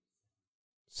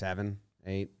 7,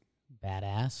 8.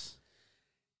 Badass.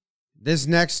 This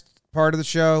next part of the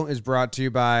show is brought to you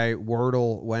by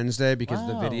Wordle Wednesday because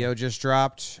the Wow. video just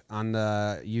dropped on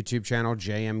the YouTube channel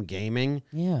JM Gaming.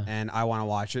 Yeah. And I want to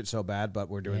watch it so bad, but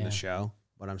we're doing Yeah. the show.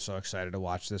 But I'm so excited to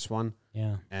watch this one.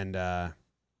 Yeah. And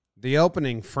the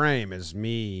opening frame is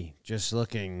me just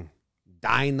looking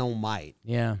dynamite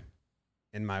Yeah.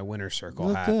 in my winter circle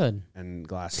Look hat good. and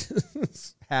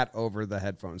glasses, hat over the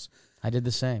headphones. I did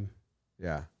the same.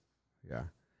 Yeah. Yeah.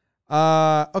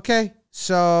 Okay.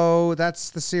 So that's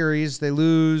the series. They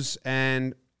lose,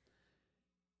 and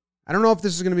I don't know if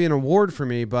this is going to be an award for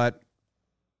me, but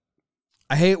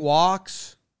I hate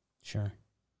walks. Sure.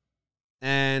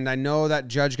 And I know that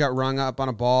Judge got rung up on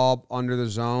a ball under the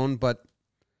zone,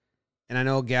 and I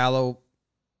know Gallo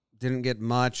didn't get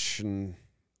much, and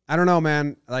I don't know,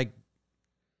 man. Like,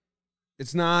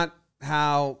 it's not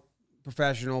how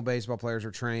professional baseball players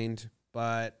are trained,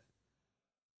 but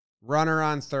runner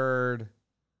on third,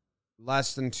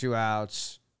 less than 2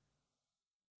 outs,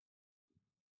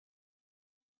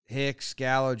 Hicks,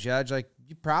 Gallo, Judge, like,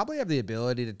 you probably have the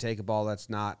ability to take a ball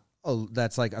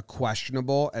that's like a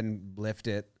questionable and lift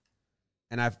it.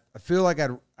 And I feel like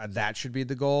that should be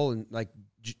the goal. And like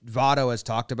Votto has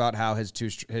talked about how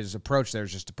his approach there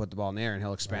is just to put the ball in the air and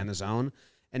he'll expand the zone.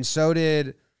 And so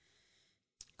did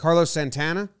Carlos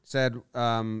Santana said,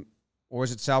 or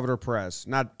was it Salvador Perez?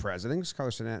 Not Perez. I think it was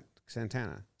Carlos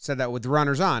Santana. Said that with the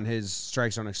runners on, his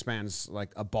strike zone expands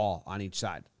like a ball on each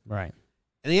side. Right.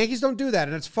 And the Yankees don't do that,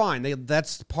 and it's fine.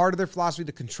 That's part of their philosophy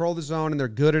to control the zone, and they're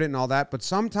good at it and all that. But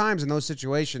sometimes in those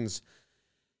situations,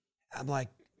 I'm like,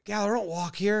 Gallo, don't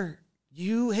walk here.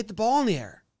 You hit the ball in the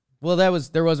air. Well, there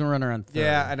wasn't a runner on third.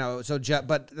 Yeah, I know. So,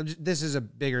 but this is a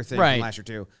bigger thing Right. from last year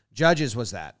too. Judge's was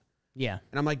that, Yeah.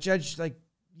 and I'm like, Judge, like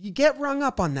you get rung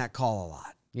up on that call a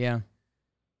lot. Yeah.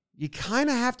 You kind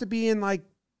of have to be in like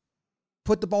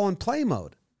put the ball in play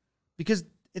mode because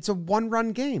it's a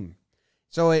 1-run game.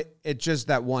 So it just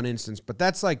that one instance, but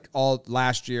that's like all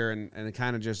last year, and it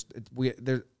kind of just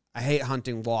I hate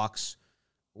hunting walks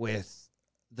with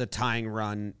the tying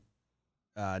run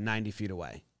 90 feet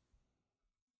away.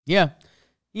 Yeah.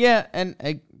 Yeah, and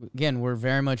again, we're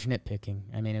very much nitpicking.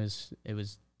 I mean, it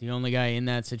was the only guy in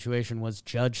that situation was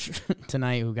Judge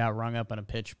tonight who got rung up on a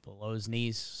pitch below his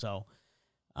knees. So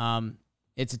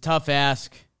it's a tough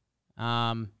ask.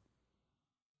 And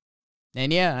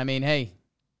yeah, I mean, hey,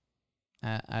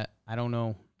 I don't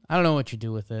know. I don't know what you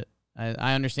do with it.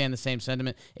 I understand the same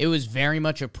sentiment. It was very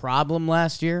much a problem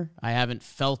last year. I haven't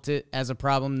felt it as a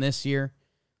problem this year.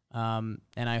 And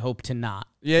I hope to not.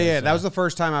 Yeah. That was the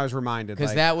first time I was reminded.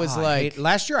 Because that was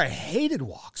last year I hated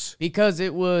walks. Because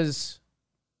it was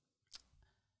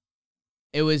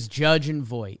Judge and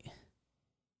Voit.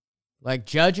 Like,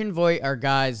 Judge and Voit are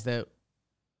guys that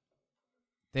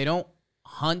they don't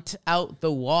hunt out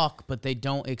the walk, but they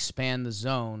don't expand the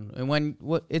zone. And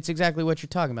it's exactly what you're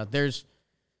talking about.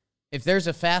 If there's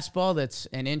a fastball that's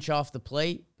an inch off the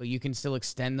plate, but you can still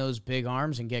extend those big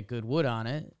arms and get good wood on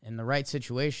it, in the right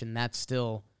situation, that's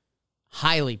still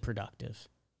highly productive.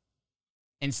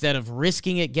 Instead of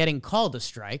risking it getting called a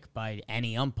strike by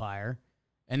any umpire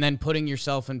and then putting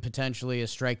yourself in potentially a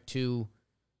strike 2,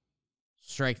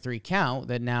 strike 3 count,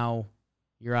 that now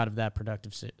you're out of that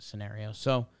productive scenario.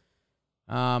 So,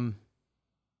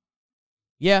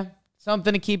 yeah,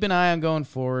 something to keep an eye on going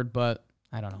forward, but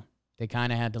I don't know. They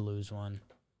kind of had to lose one.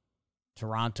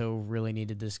 Toronto really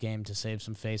needed this game to save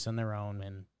some face on their own,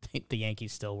 and the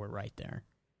Yankees still were right there.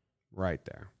 Right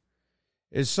there.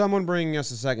 Is someone bringing us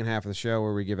the second half of the show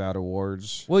where we give out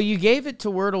awards? Well, you gave it to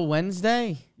Wordle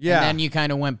Wednesday, yeah, and then you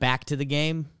kind of went back to the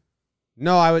game.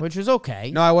 No, which was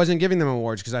okay. No, I wasn't giving them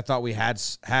awards because I thought we had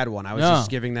one. I was just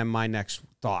giving them my next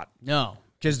thought. No,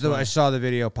 because I saw the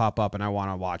video pop up and I want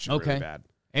to watch it really bad.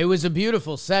 It was a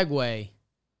beautiful segue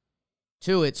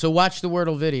to it. So watch the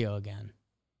Wordle video again.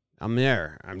 I'm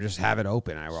there. I'm just have it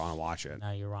open. I want to watch it.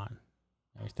 Now you're on.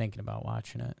 You're thinking about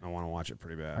watching it. I want to watch it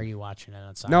pretty bad. Are you watching it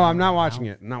outside? No, I'm not watching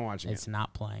it. I'm not watching it. It's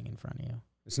not playing in front of you.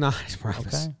 It's not. I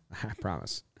promise. Okay. I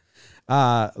promise.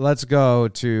 Let's go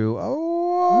to awards.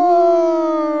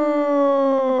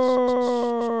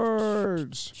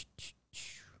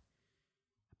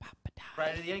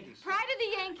 Pride of the Yankees. Pride of the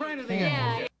Yankees. Pride of the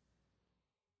Yankees.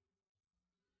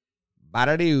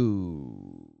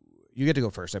 Ba-da-doo. You get to go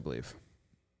first, I believe.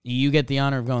 You get the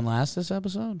honor of going last this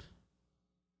episode?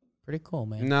 Pretty cool,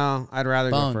 man. No, I'd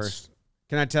rather Bones. go first.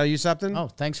 Can I tell you something? Oh,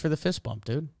 thanks for the fist bump,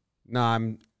 dude. No,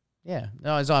 I'm... Yeah.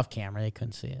 No, it's off camera. They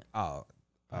couldn't see it. Oh,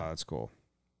 that's cool.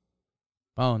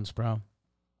 Bones, bro.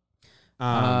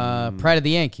 Pride of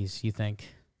the Yankees, you think?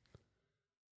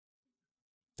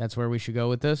 That's where we should go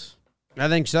with this? I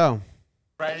think so.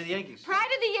 Pride of the Yankees. Pride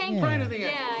of the Yankees. Yeah. Pride of the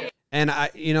Yankees. Yeah. And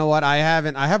you know what? I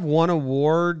have one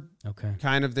award Okay.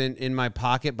 kind of in my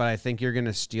pocket, but I think you're going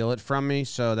to steal it from me,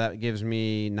 so that gives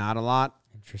me not a lot.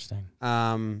 Interesting.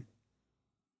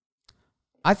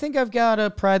 I think I've got a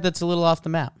pride that's a little off the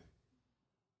map.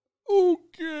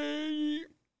 Okay.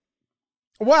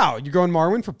 Wow, you're going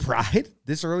Marwin for pride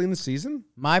this early in the season?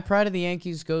 My pride of the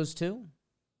Yankees goes to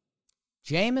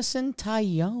Jameson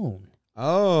Taillon.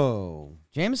 Oh.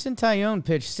 Jameson Taillon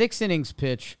pitched 6 innings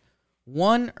pitch,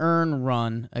 1 earned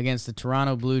run against the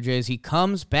Toronto Blue Jays. He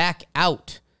comes back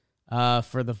out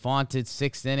for the vaunted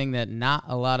 6th inning that not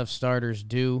a lot of starters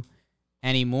do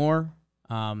anymore.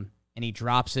 And he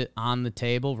drops it on the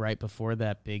table right before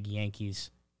that big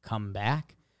Yankees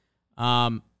comeback.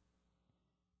 Man,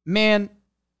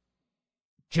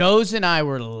 Joe's and I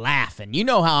were laughing. You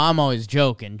know how I'm always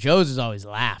joking. Joe's is always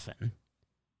laughing.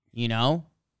 You know?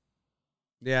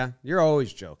 Yeah, you're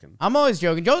always joking. I'm always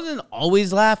joking. Joe's isn't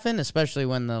always laughing, especially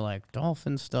when the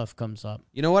Dolphin stuff comes up.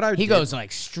 You know what He goes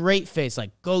straight face,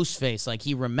 like ghost face, like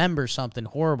he remembers something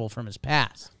horrible from his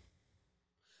past.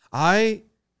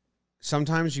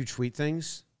 Sometimes you tweet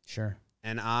things. Sure.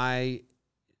 And I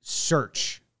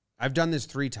search. I've done this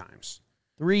 3 times.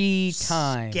 3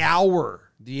 times.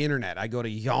 Scour the internet. I go to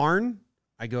Yarn.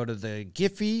 I go to the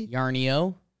Giphy.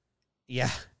 Yarnio. Yeah.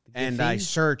 And I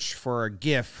search for a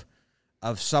GIF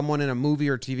of someone in a movie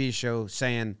or TV show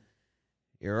saying,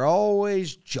 "You're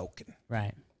always joking."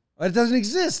 Right. But it doesn't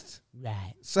exist.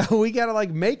 Right. So we got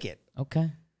to make it.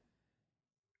 Okay.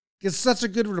 It's such a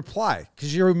good reply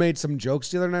because you made some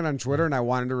jokes the other night on Twitter, and I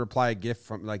wanted to reply a GIF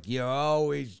from "You're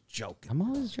always joking." I'm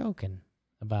always joking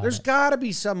about There's it. got to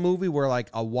be some movie where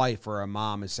a wife or a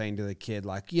mom is saying to the kid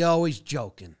 "You're always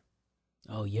joking."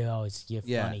 Oh, you're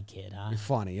funny kid, huh? You're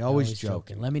funny. You're always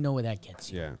joking. Let me know where that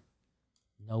gets you. Yeah.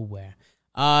 Nowhere.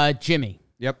 Jimmy.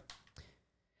 Yep.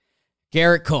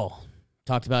 Garrett Cole.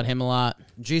 Talked about him a lot.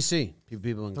 GC.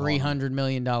 People in $300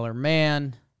 million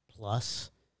man plus.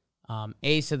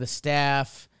 Ace of the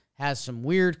staff. Has some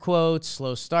weird quotes.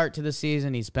 Slow start to the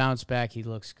season. He's bounced back. He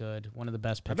looks good. One of the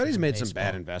best pitchers. I bet he's in made baseball. some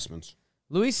bad investments.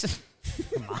 Luis.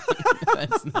 Come on.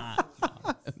 That's not.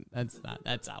 That's not.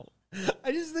 That's out.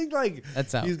 I just think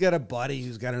That's out. he's got a buddy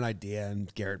who's got an idea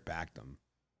and Garrett backed him.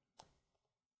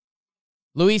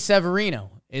 Luis Severino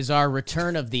is our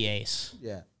return of the ace.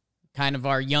 Yeah. Kind of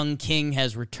our young king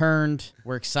has returned.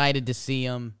 We're excited to see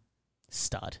him.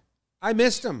 Stud. I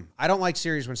missed him. I don't like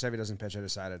series when Sevy doesn't pitch, I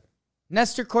decided.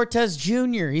 Nestor Cortez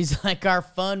Jr., he's like our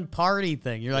fun party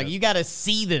thing. You're like, you got to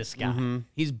see this guy. Mm-hmm.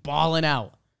 He's balling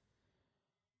out.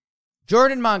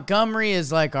 Jordan Montgomery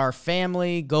is like our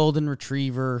family golden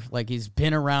retriever. Like he's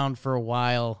been around for a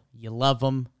while. You love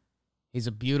him. He's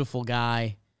a beautiful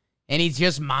guy. And he's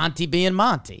just Monty being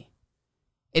Monty.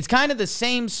 It's kind of the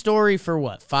same story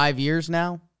for 5 years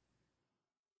now?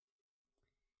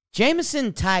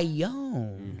 Jameson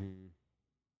Taillon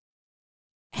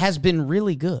has been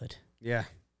really good. Yeah.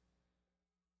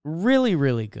 Really,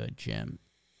 really good, Jim.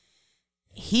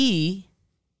 You're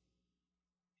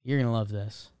going to love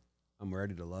this. I'm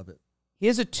ready to love it. He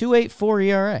has a 2.84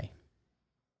 ERA.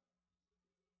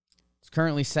 He's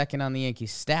currently second on the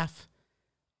Yankees staff.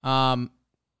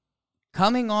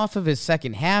 Coming off of his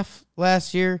second half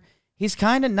last year, he's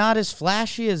kind of not as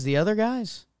flashy as the other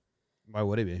guys. Why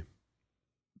would he be?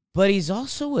 But he's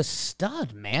also a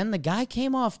stud, man. The guy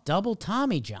came off double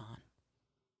Tommy John.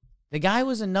 The guy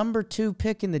was a number 2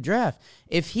 pick in the draft.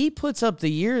 If he puts up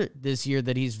this year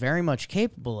that he's very much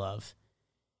capable of,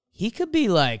 he could be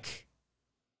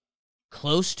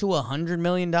close to $100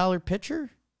 million pitcher.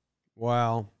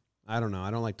 Well, I don't know.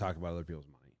 I don't like talking about other people's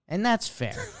money. And that's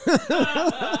fair.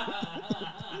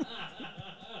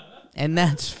 And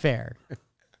that's fair.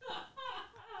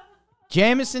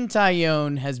 Jameson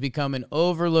Taillon has become an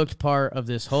overlooked part of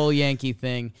this whole Yankee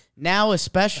thing. Now,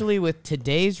 especially with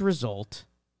today's result,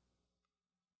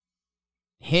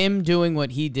 him doing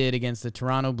what he did against the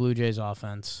Toronto Blue Jays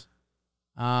offense,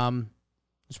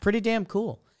 was pretty damn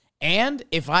cool. And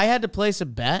if I had to place a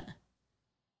bet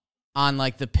on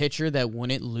the pitcher that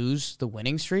wouldn't lose the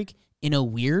winning streak, in a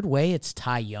weird way, it's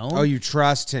Taillon. Oh, you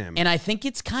trust him. And I think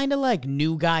it's kind of like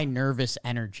new guy nervous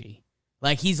energy.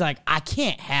 He's like, I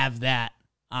can't have that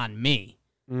on me.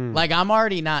 I'm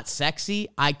already not sexy.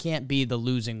 I can't be the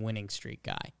losing winning streak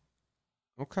guy.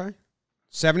 Okay.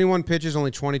 71 pitches,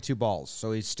 only 22 balls.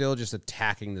 So he's still just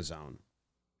attacking the zone.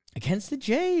 Against the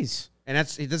Jays. And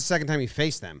this is the second time he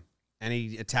faced them. And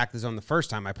he attacked the zone the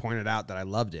first time. I pointed out that I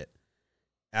loved it.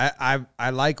 I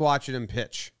like watching him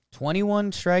pitch.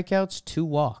 21 strikeouts, 2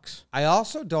 walks. I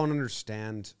also don't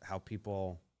understand how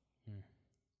people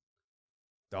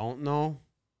don't know.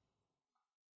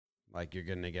 You're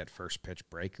going to get first pitch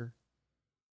breaker.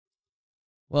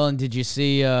 Well, and did you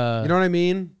see... you know what I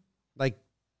mean?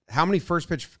 How many first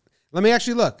pitch... Let me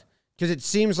actually look, because it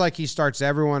seems like he starts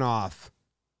everyone off.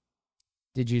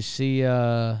 Did you see,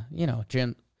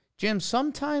 Jim,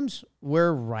 sometimes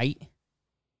we're right.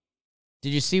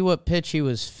 Did you see what pitch he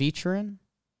was featuring?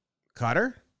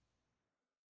 Cutter?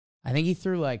 I think he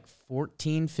threw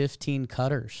 14, 15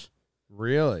 cutters.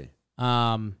 Really?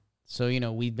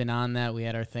 So, we've been on that. We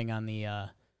had our thing on the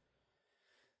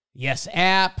Yes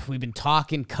app. We've been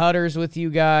talking cutters with you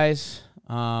guys.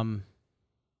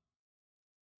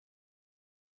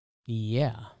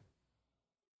 Yeah.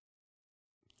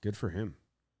 Good for him.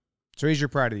 So he's your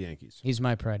pride of the Yankees. He's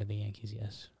my pride of the Yankees,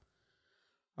 yes.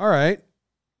 All right.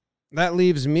 That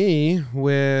leaves me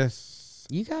with...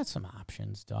 You got some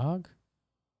options, dog.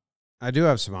 I do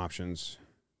have some options.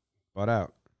 Butt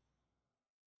out.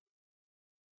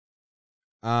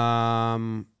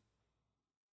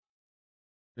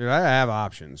 Dude, I have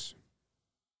options.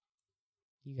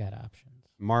 You got options.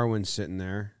 Marwin's sitting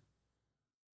there.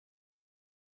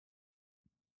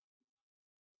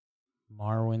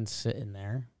 Marwin's sitting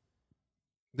there.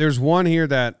 There's one here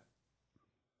that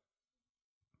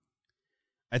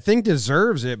I think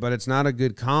deserves it, but it's not a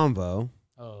good convo.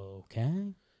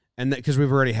 Okay. And because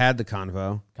we've already had the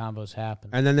convo. Combos happen.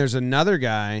 And then there's another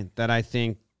guy that I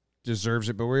think deserves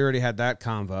it, but we already had that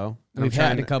convo. We've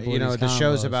had a couple of these the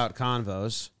show's convos. about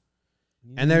convos.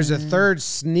 And there's a third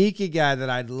sneaky guy that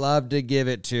I'd love to give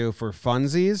it to for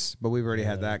funsies, but we've already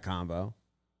had that combo.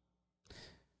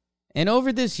 And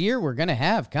over this year, we're going to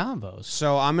have combos.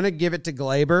 So I'm going to give it to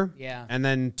Glaber. Yeah. And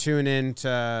then tune in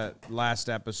to last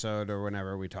episode or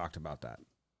whenever we talked about that.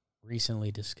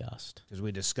 Recently discussed. Because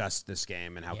we discussed this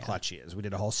game and how clutch he is. We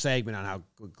did a whole segment on how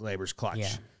Glaber's clutch.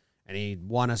 Yeah. And he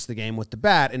won us the game with the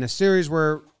bat in a series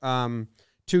where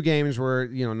 2 games were,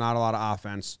 not a lot of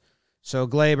offense. So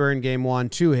Glaber in game 1,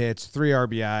 2 hits, 3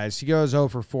 RBIs. He goes 0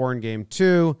 for 4 in game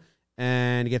 2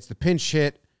 and gets the pinch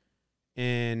hit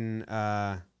in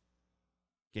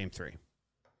game 3.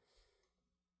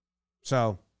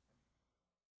 So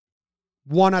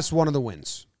won us one of the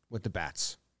wins with the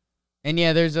bats. And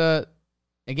yeah,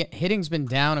 again, hitting's been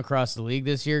down across the league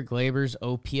this year. Glaber's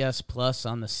OPS plus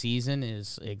on the season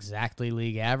is exactly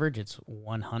league average. It's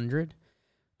 100.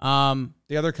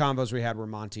 The other combos we had were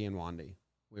Monty and Wandy.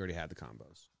 We already had the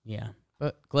combos. Yeah.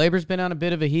 But Glaber's been on a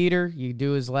bit of a heater. You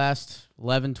do his last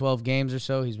 11, 12 games or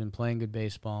so. He's been playing good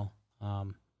baseball.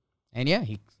 And yeah,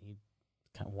 he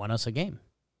kind of won us a game.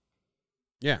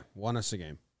 Yeah, won us a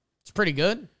game. It's pretty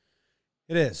good.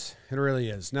 It is. It really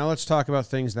is. Now let's talk about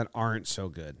things that aren't so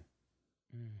good.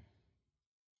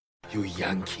 You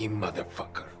Yankee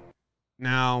motherfucker.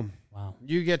 Now, Wow.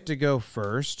 you get to go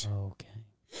first. Okay.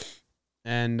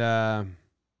 And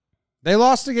they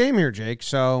lost the game here, Jake.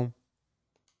 So,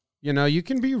 you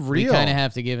can be real. We kind of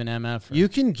have to give an MF. You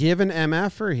can give an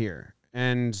MFer here.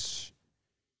 And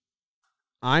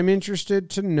I'm interested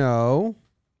to know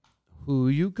who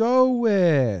you go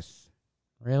with.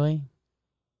 Really?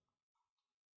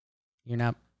 You're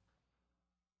not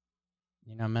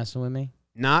messing with me?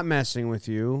 Not messing with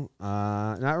you.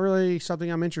 Not really something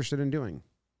I'm interested in doing.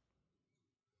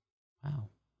 Wow.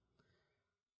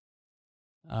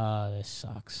 This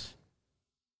sucks.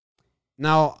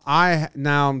 Now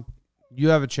you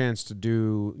have a chance to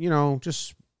do,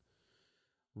 just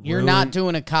You're not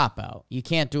doing a cop-out. You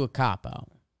can't do a cop-out.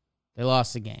 They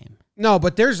lost the game. No,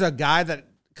 but there's a guy that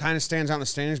kind of stands out in the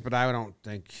standings, but I don't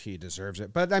think he deserves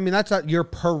it. But, I mean, that's your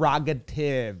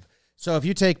prerogative. So if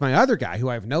you take my other guy, who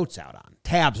I have notes out on,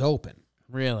 tabs open,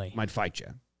 Really? might fight you.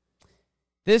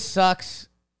 This sucks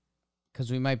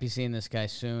because we might be seeing this guy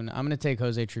soon. I'm going to take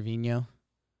Jose Trevino.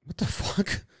 What the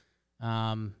fuck?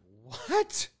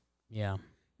 What? Yeah,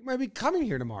 You might be coming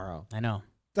here tomorrow. I know.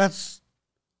 That's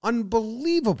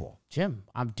unbelievable. Jim,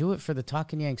 I'm doing it for the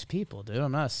Talking Yanks people, dude.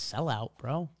 I'm not a sellout,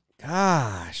 bro.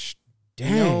 Gosh,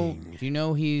 dang. Do you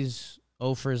know he's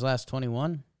 0 for his last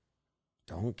 21?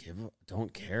 Don't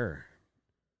care.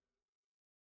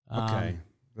 Okay.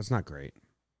 That's not great.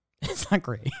 It's not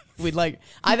great.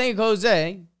 I think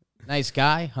Jose, nice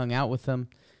guy, hung out with him.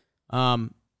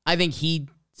 I think he'd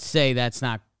say that's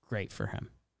not great for him.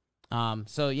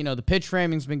 So, the pitch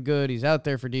framing's been good. He's out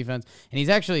there for defense. And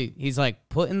he's like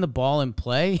putting the ball in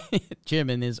play. Jim,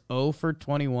 in his 0 for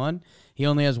 21, he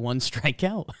only has 1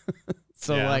 strikeout.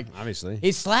 So, Yeah, obviously.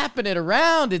 he's slapping it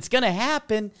around. It's going to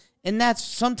happen. And that's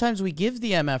sometimes we give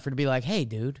the MF to be like, hey,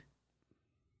 dude,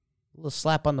 a little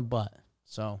slap on the butt.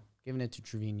 So, giving it to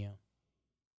Trevino.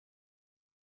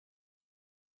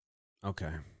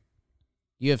 Okay.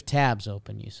 You have tabs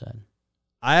open, you said.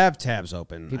 I have tabs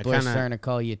open. People are starting to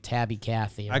call you Tabby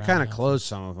Cathy. I kind of closed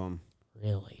some of them.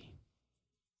 Really?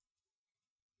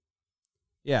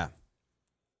 Yeah.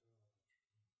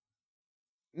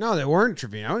 No, they weren't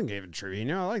Trevino. I wouldn't give it to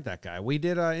Trevino. I like that guy. We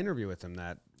did an interview with him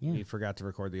that he forgot to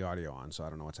record the audio on, so I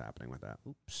don't know what's happening with that.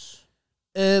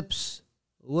 Oops.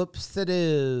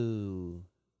 Whoops-a-doo.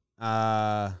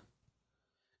 No,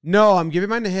 I'm giving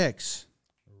mine to Hicks.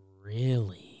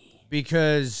 Really?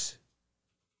 Because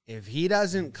if he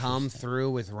doesn't come through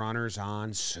with runners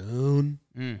on soon,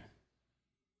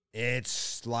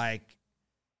 It's like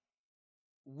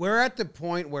we're at the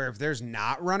point where if there's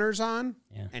not runners on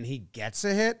and he gets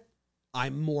a hit,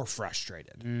 I'm more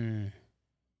frustrated.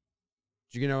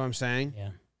 Do you know what I'm saying? Yeah.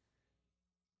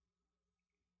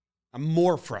 I'm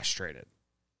more frustrated.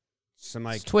 So I'm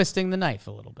like, it's twisting the knife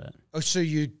a little bit. oh, so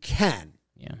you can.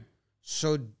 Yeah.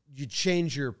 So you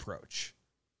change your approach.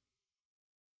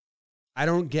 I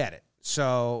don't get it.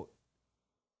 So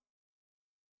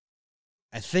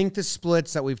I think the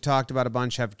splits that we've talked about a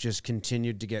bunch have just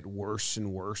continued to get worse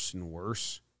and worse and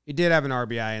worse. He did have an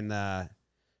RBI in the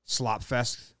Slop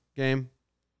Fest game.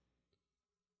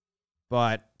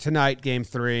 But tonight, game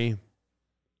 3,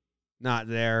 not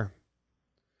there.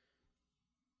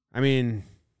 I mean,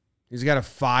 he's got a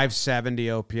 570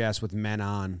 OPS with men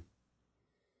on.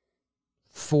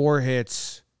 4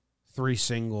 hits, 3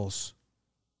 singles.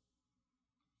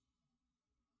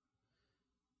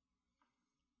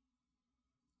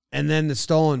 And then the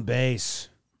stolen base,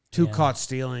 2 caught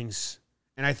stealings.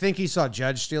 And I think he saw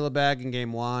Judge steal a bag in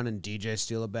game 1 and DJ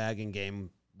steal a bag in game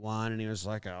 1. And he was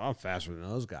like, oh, I'm faster than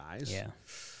those guys. Yeah.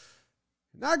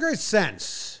 Not a great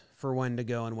sense for when to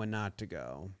go and when not to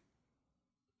go.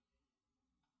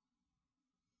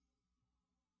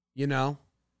 You know?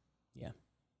 Yeah.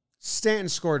 Stanton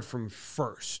scored from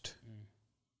first.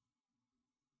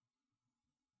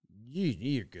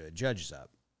 You're good. Judge is up.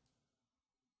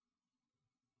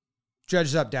 Judge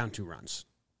is up, down 2 runs.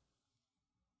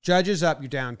 Judge is up, you're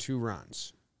down 2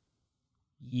 runs.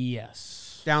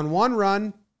 Yes. Down 1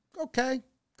 run, okay,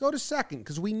 go to second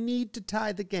because we need to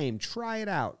tie the game. Try it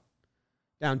out.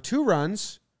 Down 2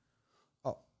 runs,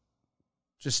 oh,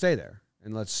 just stay there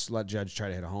and let's let Judge try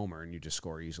to hit a homer and you just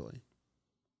score easily.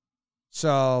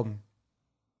 So,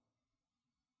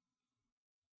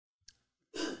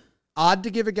 odd to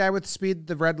give a guy with speed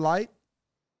the red light.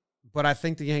 But I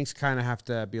think the Yanks kind of have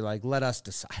to be like, let us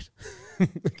decide.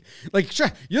 like,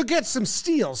 sure, you'll get some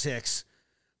steals, Hicks.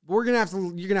 But you're gonna have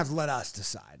to let us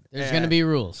decide. There's gonna be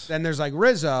rules. Then there's like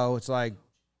Rizzo. It's like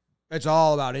it's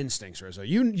all about instincts, Rizzo.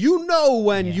 You know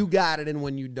when you got it and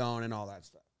when you don't, and all that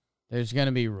stuff. There's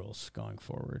gonna be rules going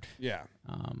forward. Yeah.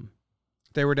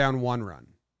 They were down 1 run,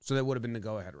 so that would have been the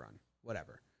go-ahead run.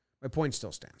 Whatever. My point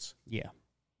still stands. Yeah.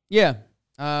 Yeah.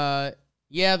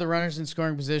 The runners in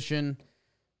scoring position.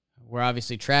 We're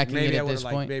obviously tracking it at this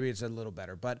point. Maybe it's a little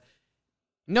better, but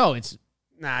no, it's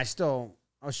I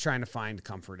was trying to find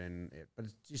comfort in it, but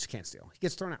you just can't steal. He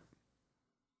gets thrown out.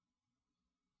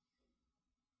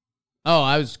 Oh,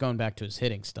 I was going back to his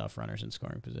hitting stuff, runners in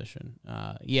scoring position.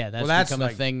 That's become a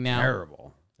thing now.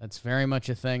 Terrible. That's very much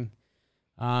a thing.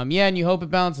 And you hope it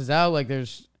balances out. Like you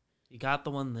got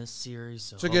the one this series.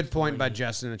 So it's a good point by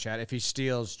Justin in the chat. If he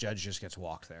steals, Judge just gets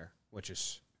walked there, which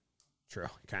is true.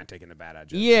 Kind of taking the bad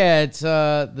out. Yeah, it's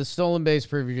the stolen base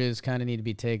privileges kind of need to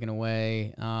be taken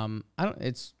away.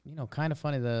 It's kind of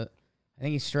funny I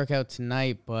think he struck out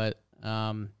tonight, but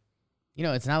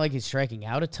it's not like he's striking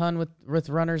out a ton with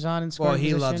runners on in scoring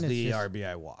position. Well, he loves the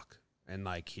RBI walk, and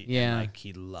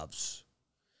he loves,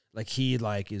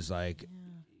 is like,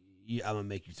 I'm gonna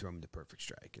make you throw him the perfect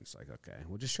strike. And it's like, okay,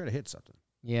 we'll just try to hit something.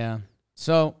 Yeah.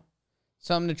 So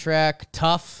something to track.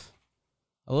 Tough.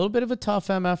 A little bit of a tough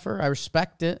MFer. I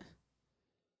respect it.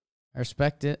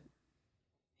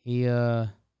 He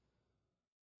kind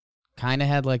of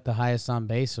had like the highest on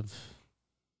base of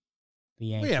the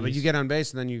Yankees. Well, yeah, but you get on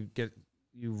base and then you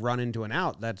run into an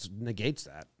out. That negates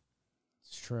that.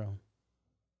 It's true.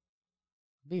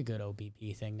 Be a good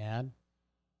OBP thing to add.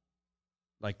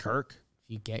 Like Kirk.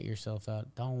 If you get yourself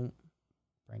out, don't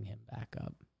bring him back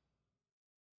up.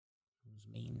 It was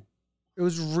mean. It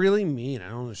was really mean. I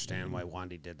don't understand why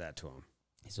Wandy did that to him.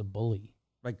 He's a bully.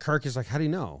 Like, Kirk is like, how do you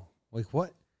know? Like,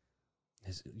 what?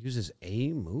 Uses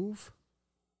a move?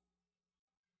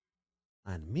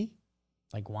 On me?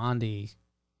 Like, Wandy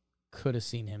could have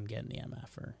seen him getting the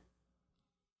MFer.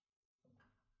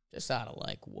 Just out of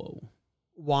like, whoa.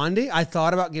 Wandy? I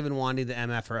thought about giving Wandy the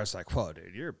MFer. I was like, whoa,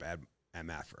 dude, you're a bad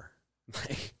MFer.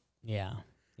 Like, yeah.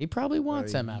 He probably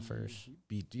wants MFers. You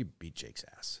beat Jake's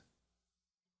ass.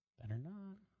 Better not.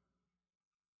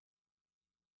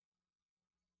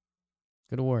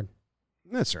 Good award.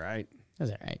 That's all right. That's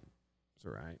all right. That's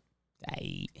all right.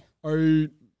 Hey. All right.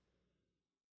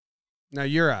 Now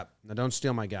you're up. Now don't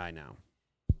steal my guy now.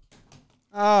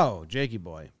 Oh, Jakey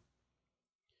boy.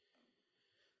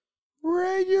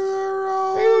 Regular awards.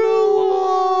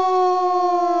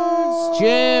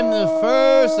 Jim, the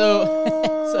first. So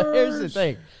here's the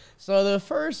thing. So the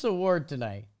first award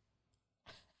tonight.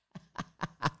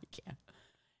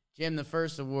 Jim, the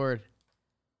first award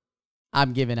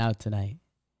I'm giving out tonight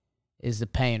is the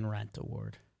Paying Rent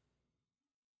Award.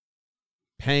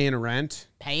 Paying rent.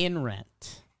 Paying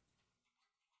rent.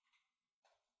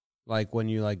 Like when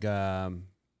you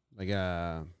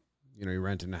you're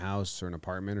renting a house or an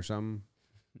apartment or something.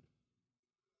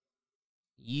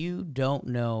 You don't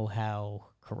know how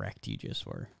correct you just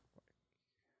were.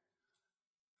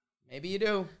 Maybe you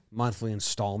do. Monthly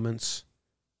installments.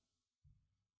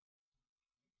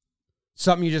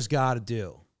 Something you just got to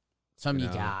do. Something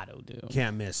you gotta do.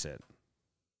 Can't miss it.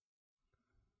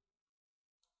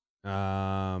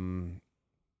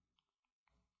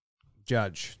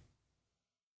 Judge.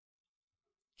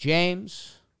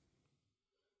 James,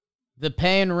 the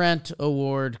Paying Rent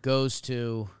Award goes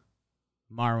to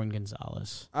Marwin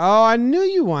Gonzalez. Oh, I knew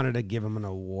you wanted to give him an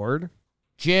award.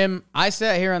 Jim, I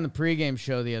sat here on the pregame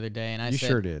show the other day, and I said,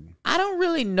 sure did. I don't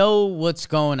really know what's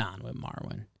going on with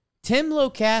Marwin. Tim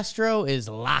Locastro is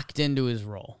locked into his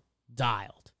role,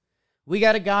 dialed. We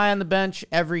got a guy on the bench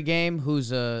every game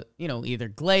who's either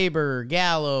Glaber or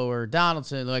Gallo or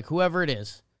Donaldson, like whoever it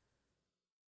is.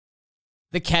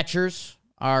 The catchers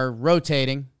are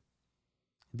rotating.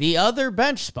 The other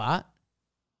bench spot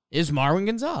is Marwin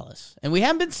Gonzalez, and we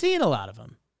haven't been seeing a lot of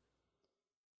him,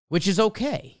 which is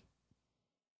okay.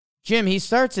 Jim, he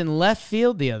starts in left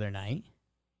field the other night,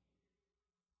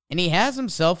 and he has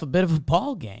himself a bit of a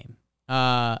ball game.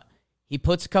 He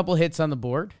puts a couple hits on the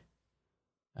board.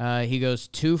 He goes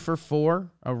 2 for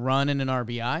 4, a run and an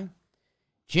RBI.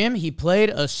 Jim, he played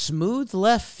a smooth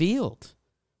left field.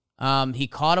 He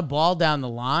caught a ball down the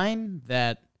line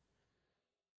that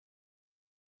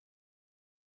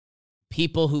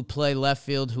people who play left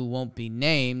field who won't be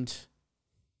named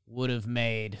would have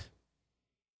made.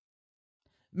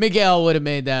 Miguel would have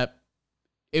made that.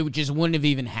 It just wouldn't have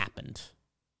even happened.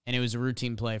 And it was a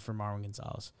routine play for Marwin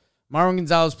Gonzalez. Marwin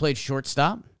Gonzalez played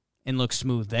shortstop and looked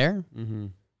smooth there. Mm-hmm.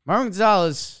 Marwin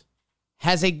Gonzalez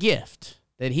has a gift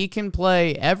that he can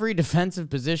play every defensive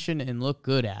position and look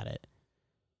good at it.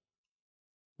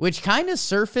 Which kind of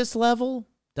surface level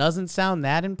doesn't sound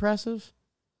that impressive.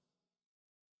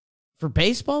 For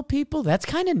baseball people, that's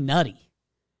kind of nutty.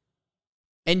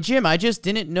 And Jim, I just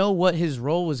didn't know what his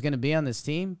role was going to be on this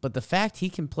team, but the fact he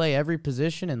can play every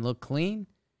position and look clean,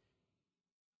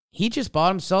 he just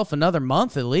bought himself another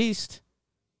month at least.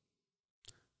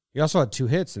 He also had 2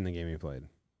 hits in the game he played.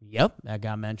 Yep, that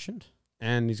got mentioned.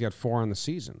 And he's got 4 on the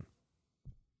season.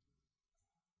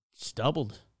 It's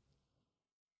doubled.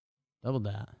 Doubled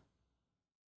that.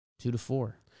 2 to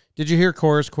 4. Did you hear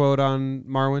Cora's quote on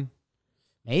Marwin?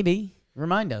 Maybe.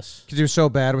 Remind us. Because he was so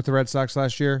bad with the Red Sox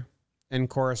last year. And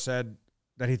Cora said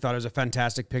that he thought it was a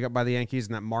fantastic pickup by the Yankees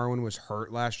and that Marwin was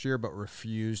hurt last year but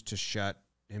refused to shut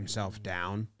himself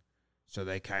down. So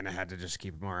they kind of had to just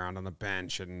keep him around on the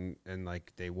bench and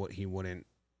like he wouldn't.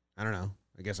 I don't know.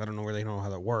 I guess I don't know where they know how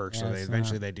that works. Yeah, so they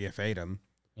eventually they DFA'd him.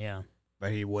 Yeah.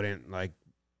 But he wouldn't like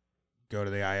go to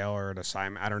the IL or an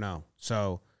assignment. I don't know.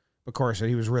 So, but Cora said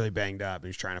he was really banged up and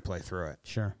he's trying to play through it.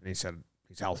 Sure. And he said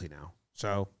he's healthy now.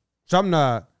 So something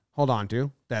to hold on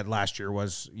to. That last year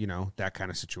was, that kind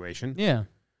of situation. Yeah.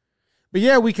 But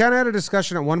yeah, we kind of had a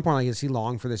discussion at one point, like, is he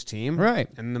long for this team? Right.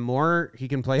 And the more he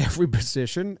can play every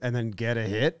position and then get a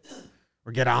hit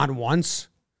or get on once,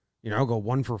 go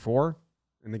 1 for 4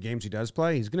 in the games he does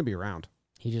play, he's going to be around.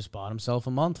 He just bought himself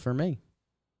a month for me.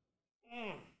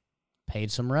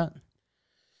 Paid some rent.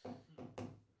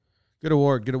 Good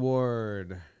award. Good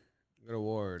award. Good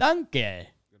award. Danke.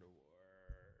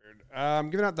 I'm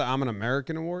giving out the I'm an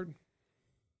American award.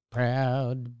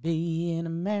 Proud to be an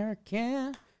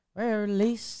American, or at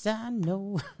least I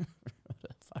know. What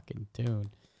a fucking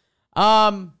tune.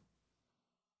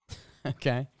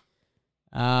 Okay.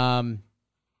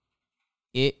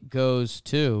 It goes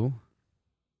to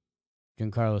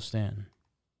Giancarlo Stanton.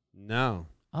 No.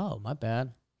 Oh, my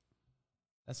bad.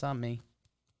 That's on me.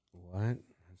 What?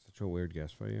 That's such a weird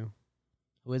guess by you.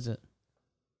 Who is it?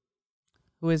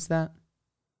 Who is that?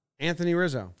 Anthony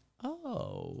Rizzo.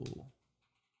 Oh.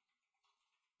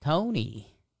 Tony.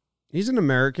 He's an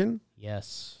American.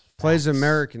 Yes. Plays Facts.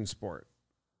 American sport.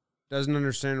 Doesn't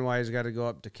understand why he's got to go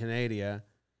up to Canada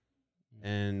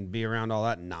and be around all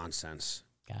that nonsense.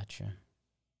 Gotcha.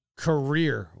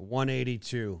 Career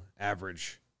 182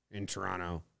 average in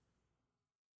Toronto.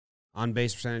 On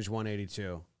base percentage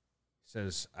 182.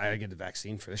 Says, I gotta get the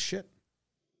vaccine for this shit.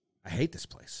 I hate this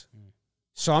place.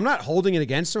 So I'm not holding it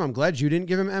against him. I'm glad you didn't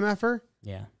give him MFR.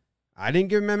 Yeah. I didn't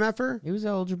give him MFR. He was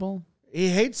eligible. He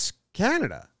hates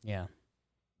Canada. Yeah.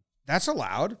 That's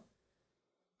allowed.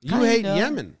 You Kinda. hate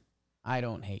Yemen. I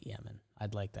don't hate Yemen.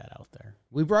 I'd like that out there.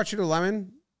 We brought you to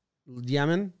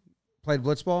Yemen, played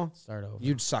blitzball. Start over.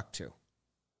 You'd suck too.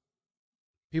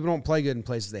 People don't play good in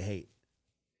places they hate.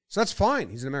 So that's fine.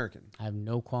 He's an American. I have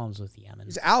no qualms with Yemen.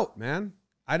 He's out, man.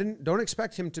 Don't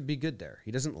expect him to be good there.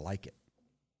 He doesn't like it.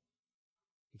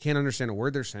 He can't understand a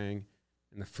word they're saying,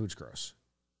 and the food's gross.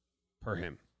 Per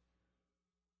him.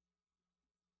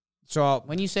 So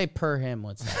When you say per him,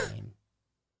 what's that mean?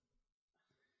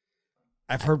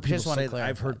 I've heard people just wanna say that. clarify.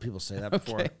 I've heard people say that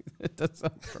before. Okay. It does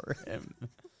sound per him.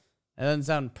 It doesn't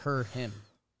sound per him.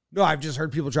 No, I've just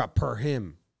heard people drop per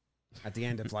him at the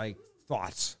end of like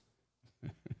thoughts.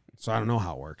 So I don't know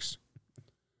how it works.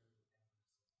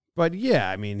 But yeah,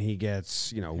 I mean, he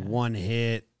gets, one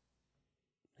hit.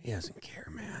 He doesn't care,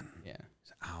 man. Yeah.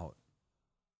 He's out.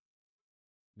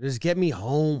 Just get me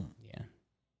home. Yeah.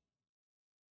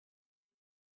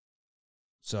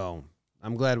 So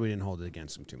I'm glad we didn't hold it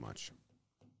against him too much.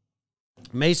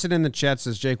 Mason in the chat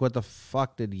says, Jake, what the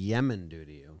fuck did Yemen do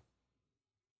to you?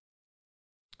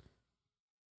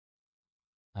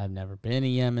 I've never been to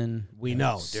Yemen. We I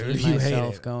know, don't dude. see You hate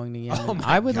myself it. going to Oh Yemen. my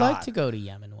I would like God. to go to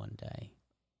Yemen one day.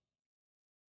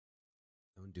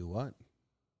 Don't do what?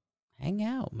 Hang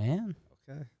out, man.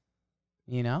 Okay.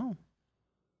 You know?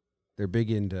 They're big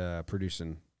into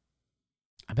producing.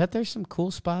 I bet there's some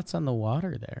cool spots on the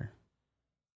water there.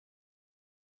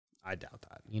 I doubt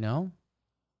that. You know?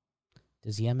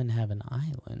 Does Yemen have an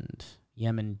island?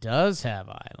 Yemen does have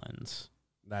islands.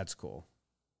 That's cool.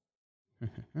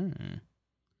 I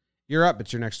You're up.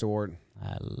 It's your next award.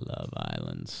 love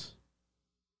islands.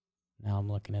 Now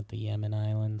I'm looking at the Yemen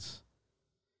islands.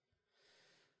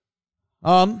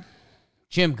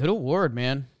 Jim, good award,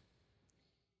 man.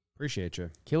 Appreciate you.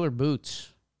 Killer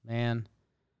boots, man.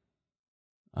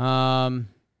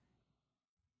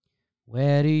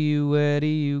 Where do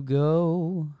you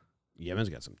go, Yemen's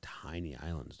got some tiny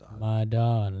islands, dog. my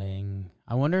darling?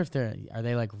 I wonder if are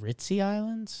they like ritzy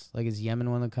islands? Like, is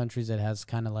Yemen one of the countries that has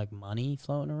kind of like money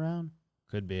floating around?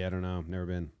 Could be. I don't know. Never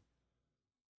been.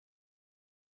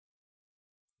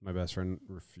 My best friend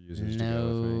refuses to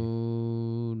go with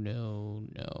me.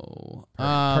 No.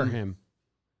 Per him.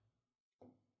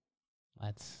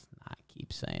 Let's not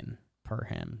keep saying per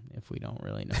him if we don't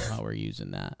really know how we're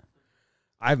using that.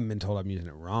 I haven't been told I'm using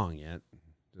it wrong yet.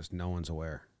 Just no one's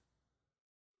aware.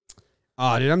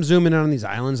 Oh, dude, I'm zooming in on these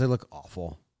islands. They look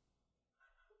awful.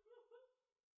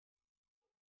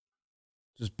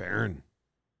 Just barren.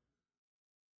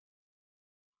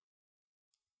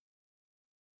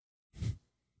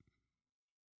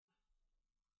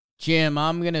 Jim,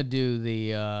 I'm gonna do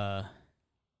the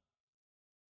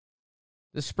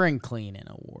spring cleaning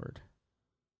award.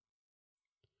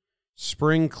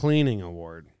 Spring Cleaning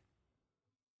Award.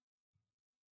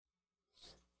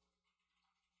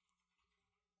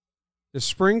 The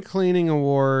Spring Cleaning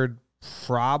Award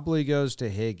probably goes to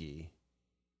Higgy.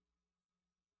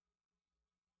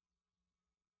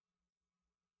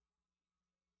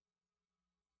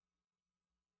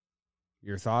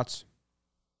 Your thoughts?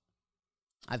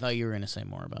 I thought you were gonna say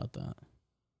more about that.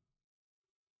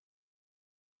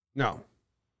 No.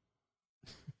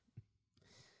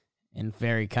 In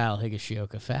very Kyle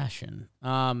Higashioka fashion.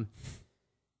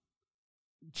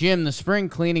 Jim, the spring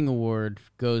cleaning award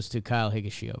goes to Kyle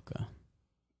Higashioka.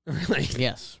 Really?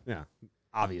 Yes. Yeah,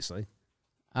 obviously.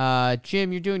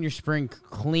 Jim, you're doing your spring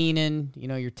cleaning. You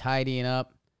know, you're tidying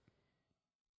up.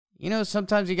 You know,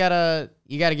 sometimes you gotta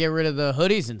get rid of the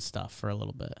hoodies and stuff for a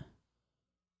little bit.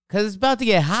 'Cause it's about to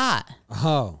get hot.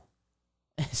 Oh.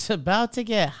 It's about to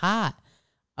get hot.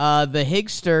 The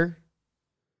Higster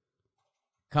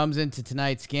comes into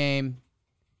tonight's game.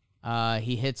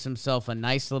 He hits himself a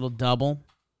nice little double.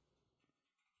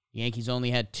 Yankees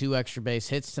only had 2 extra base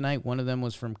hits tonight. One of them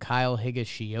was from Kyle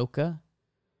Higashioka.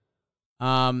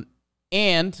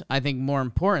 And I think more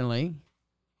importantly,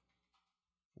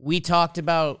 we talked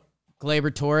about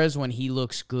Gleyber Torres when he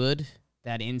looks good,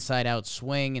 that inside-out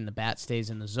swing and the bat stays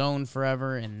in the zone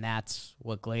forever, and that's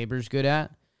what Gleyber's good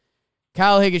at.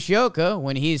 Kyle Higashioka,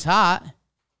 when he's hot,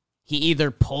 he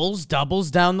either pulls doubles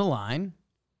down the line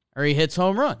or he hits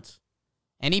home runs.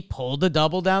 And he pulled a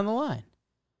double down the line.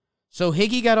 So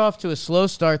Higgy got off to a slow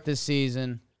start this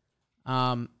season,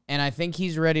 and I think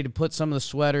he's ready to put some of the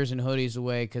sweaters and hoodies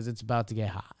away because it's about to get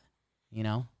hot, you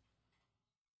know?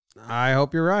 I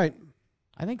hope you're right.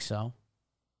 I think so.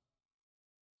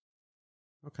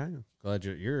 Okay. Glad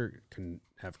you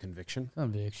have conviction.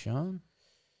 Conviction.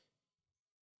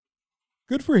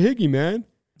 Good for Higgy, man.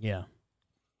 Yeah.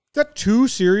 Is that 2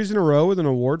 series in a row with an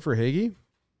award for Higgy?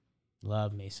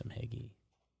 Love me some Higgy.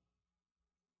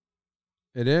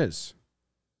 It is.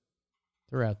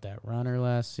 Threw out that runner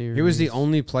last series. He was the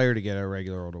only player to get a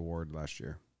regular old award last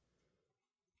year.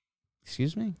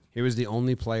 Excuse me? He was the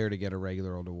only player to get a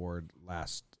regular old award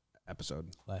last episode.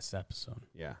 Last episode.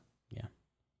 Yeah. Yeah.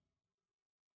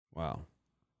 Wow.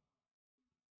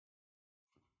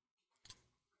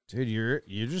 Dude, you're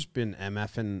just been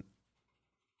MFing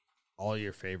all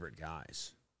your favorite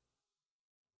guys.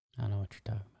 I don't know what you're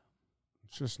talking about.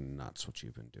 It's just nuts what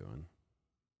you've been doing.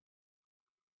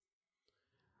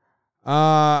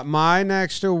 My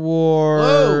next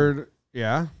award. Whoa.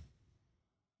 Yeah.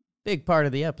 Big part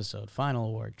of the episode. Final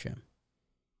award, Jim.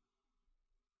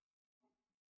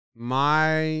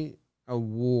 My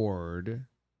award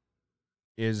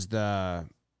is the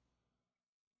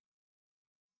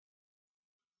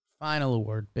Final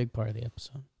award. Big part of the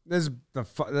episode. this is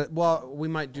the well, we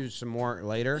might do some more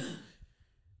later.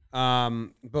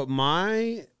 But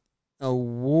my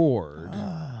award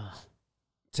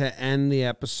to end the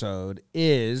episode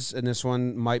is, and this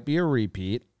one might be a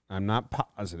repeat, I'm not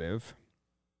positive,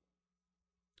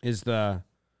 is the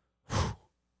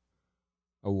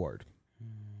award.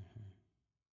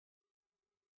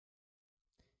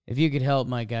 If you could help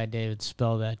my guy David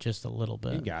spell that just a little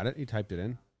bit. He got it. He typed it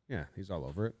in. Yeah, he's all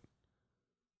over it.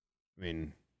 I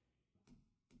mean,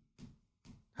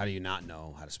 how do you not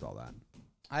know how to spell that?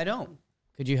 I don't.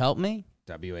 Could you help me?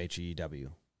 WHEW.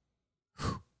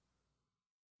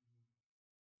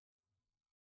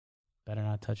 Better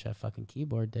not touch that fucking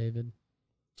keyboard, David.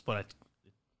 But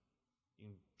you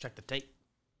can check the tape.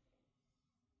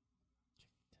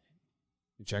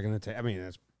 You checking the tape? I mean,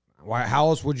 that's why. How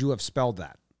else would you have spelled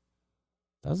that?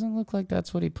 Doesn't look like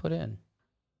that's what he put in.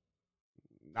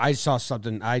 I saw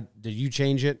something. Did you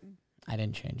change it? I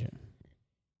didn't change it.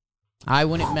 I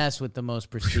wouldn't mess with the most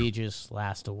prestigious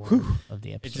last award of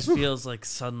the It episode. just feels like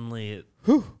suddenly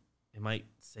it might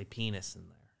say penis in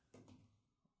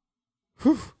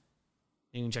there.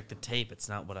 You can check the tape. It's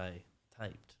not what I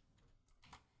typed.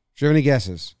 Do you have any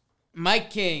guesses? Mike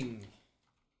King.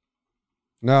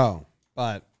 No,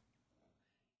 but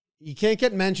you can't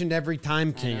get mentioned every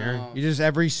time, Kinger. know. You just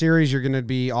every series you're gonna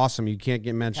be awesome. You can't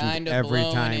get mentioned Kind of every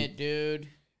blowing time. it, dude.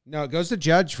 No, it goes to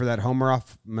Judge for that homer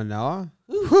off Manoa.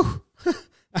 Whew.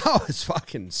 That was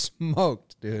fucking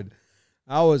smoked, dude.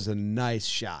 That was a nice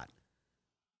shot.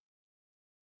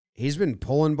 He's been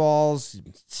pulling balls, he's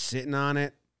been sitting on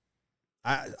it.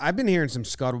 I've been hearing some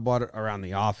scuttlebutt around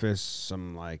the office,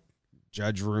 some like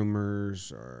Judge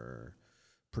rumors or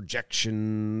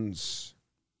projections.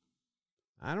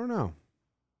 I don't know.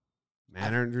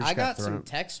 Managers I got thrown. some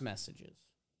text messages.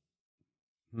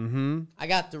 Mm-hmm. I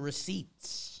got the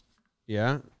receipts.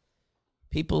 Yeah.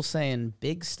 People saying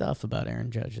big stuff about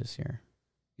Aaron Judge this year.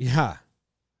 Yeah.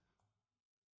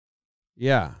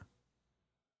 Yeah.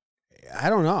 I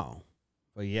don't know.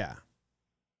 But yeah.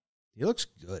 He looks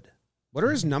good. What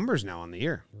are his numbers now on the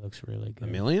year? He looks really good.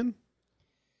 A million?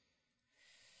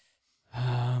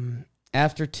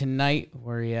 After tonight,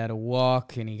 where he had a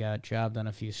walk and he got jobbed on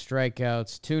a few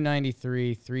strikeouts,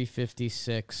 293,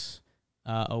 356,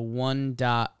 a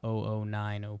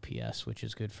 1.009 OPS, which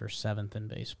is good for 7th in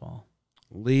baseball.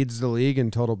 Leads the league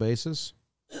in total bases.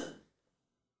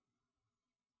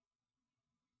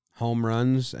 Home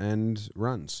runs and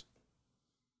runs.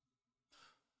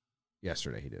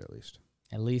 Yesterday he did at least.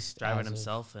 At least Driving as of-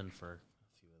 himself in for a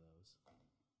few of those.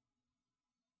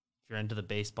 If you're into the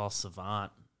baseball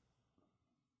savant,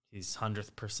 he's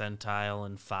 100th percentile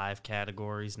in 5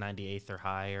 categories, 98th or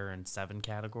higher in 7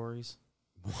 categories.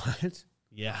 What?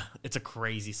 Yeah, it's a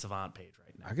crazy savant page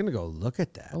right now. I'm gonna go look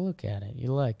at that. Go look at it.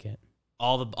 You like it.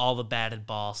 All the batted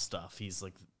ball stuff. He's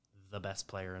like the best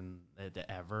player in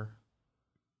ever.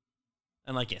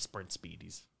 And like sprint speed,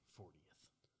 he's 40th.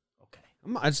 Okay,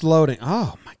 It's loading.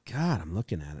 Oh my god, I'm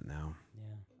looking at it now.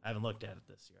 Yeah. I haven't looked at it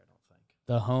this year. I don't think.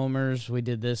 The homers, we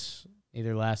did this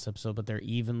either last episode, but they're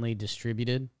evenly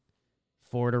distributed.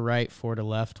 4 to right, 4 to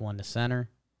left, 1 to center.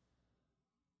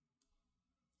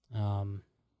 This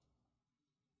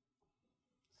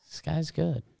guy's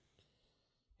good.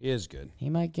 He is good. He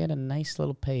might get a nice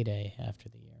little payday after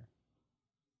the year.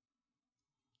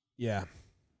 Yeah.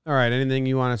 All right. Anything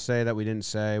you want to say that we didn't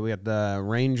say? We got the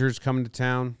Rangers coming to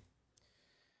town.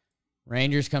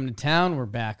 Rangers come to town. We're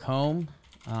back home.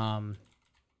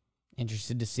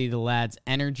 Interested to see the lads'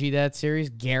 energy that series.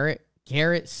 Garrett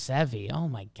Sevy. Oh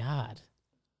my God.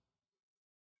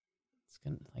 It's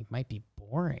gonna might be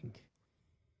boring.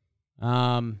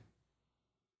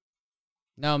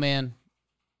 No, man.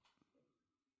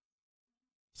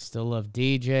 Still love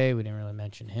DJ. We didn't really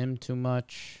mention him too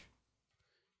much.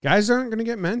 Guys aren't going to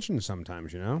get mentioned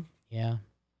sometimes, you know? Yeah.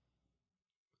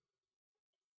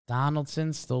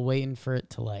 Donaldson, still waiting for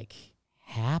it to,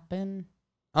 happen.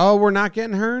 Oh, we're not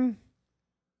getting Hearn?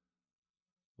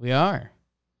 We are.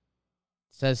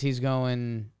 Says he's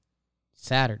going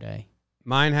Saturday.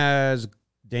 Mine has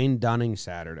Dane Dunning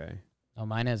Saturday. Oh,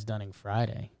 mine has Dunning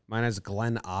Friday. Mine has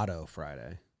Glenn Otto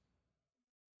Friday.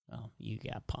 Oh, you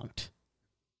got punked.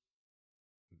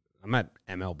 I'm at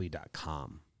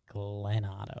MLB.com. Glenn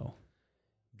Otto.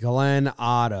 Glenn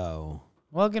Otto.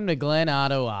 Welcome to Glenn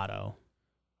Otto.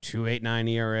 2.89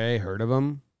 ERA. Heard of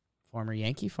him? Former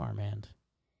Yankee farmhand.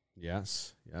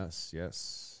 Yes.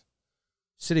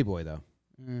 City boy, though.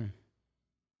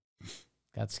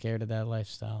 Got scared of that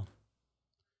lifestyle.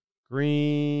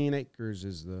 Green Acres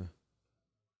is the...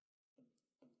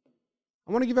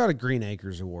 I want to give out a Green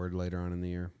Acres award later on in the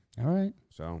year. All right.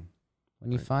 So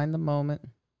When you find the moment.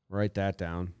 write that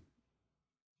down.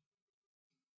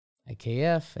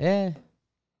 IKF,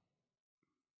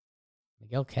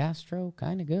 Miguel Castro,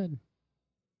 kind of good.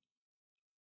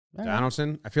 All right.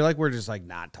 Donaldson. I feel like we're just like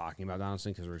not talking about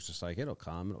Donaldson because we're just like, it'll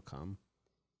come.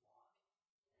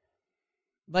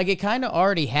 Like, it kind of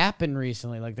already happened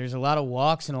recently. Like, there's a lot of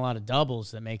walks and a lot of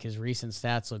doubles that make his recent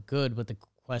stats look good. But the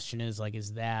question is, like,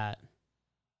 is that...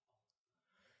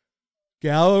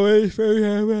 Galloway's first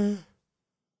at bat.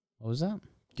 What was that?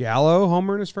 Gallo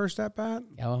homer in his first at bat.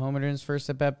 Gallo homered in his first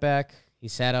at-bat back. He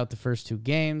sat out the first 2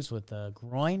 games with a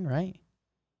groin, right?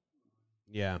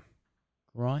 Yeah.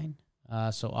 Groin.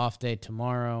 So off day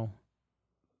tomorrow.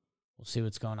 We'll see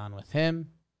what's going on with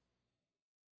him.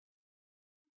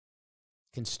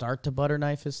 Can start to butter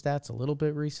knife his stats a little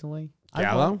bit recently.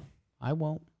 Gallo? I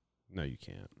won't. No, you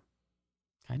can't.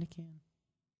 Kind of can.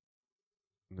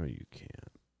 No, you can't.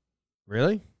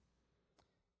 Really?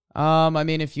 I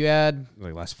mean, if you add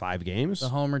Like last 5 games? the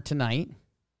homer tonight,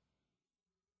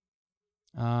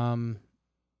 and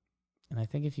I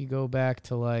think if you go back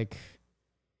to like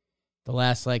the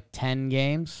last like 10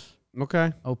 games,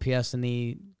 Okay. OPS in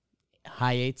the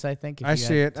high 8s, I think. If I you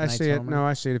see add it. I tonight's see it. homer. No,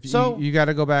 I see it. If So- you got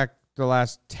to go back the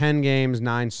last 10 games,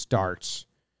 9 starts,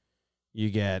 you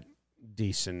get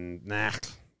decent.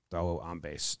 Though on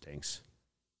base stinks.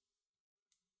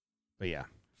 But yeah.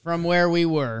 From where we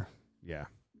were, Yeah.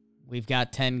 we've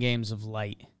got 10 games of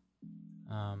light.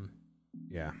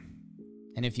 Yeah.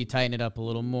 And if you tighten it up a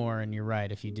little more, and you're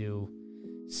right, if you do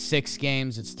 6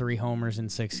 games, it's 3 homers in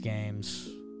 6 games,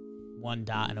 1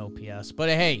 dot in OPS. But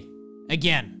hey,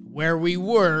 again, where we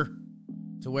were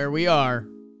to where we are,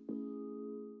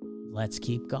 let's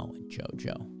keep going,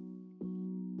 JoJo.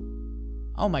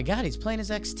 Oh my God, he's playing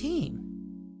his ex-team.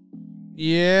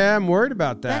 Yeah, I'm worried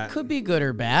about that. That could be good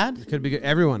or bad. It could be good.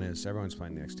 Everyone is. Everyone's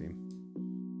playing the next team.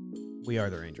 We are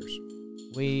the Rangers.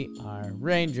 We are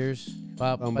Rangers. Thanks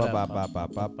All for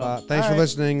right.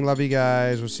 listening. Love you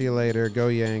guys. We'll see you later. Go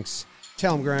Yanks.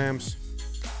 Tell them, Grams.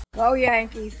 Go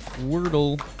Yankees.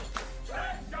 Wordle.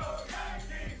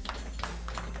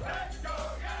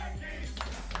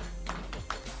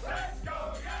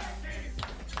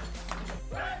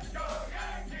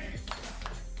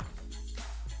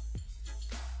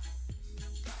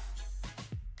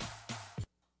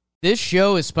 This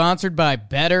show is sponsored by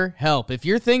BetterHelp. If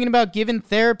you're thinking about giving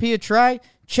therapy a try,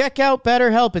 check out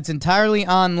BetterHelp. It's entirely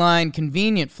online,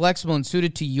 convenient, flexible, and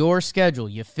suited to your schedule.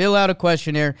 You fill out a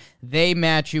questionnaire, they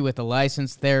match you with a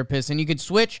licensed therapist, and you can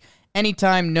switch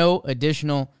anytime, no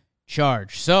additional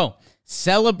charge. So,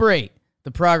 celebrate the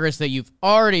progress that you've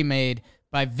already made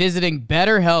by visiting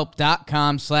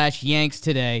BetterHelp.com/Yanks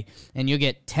today, and you'll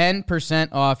get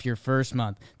 10% off your first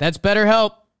month. That's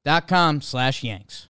BetterHelp.com/Yanks.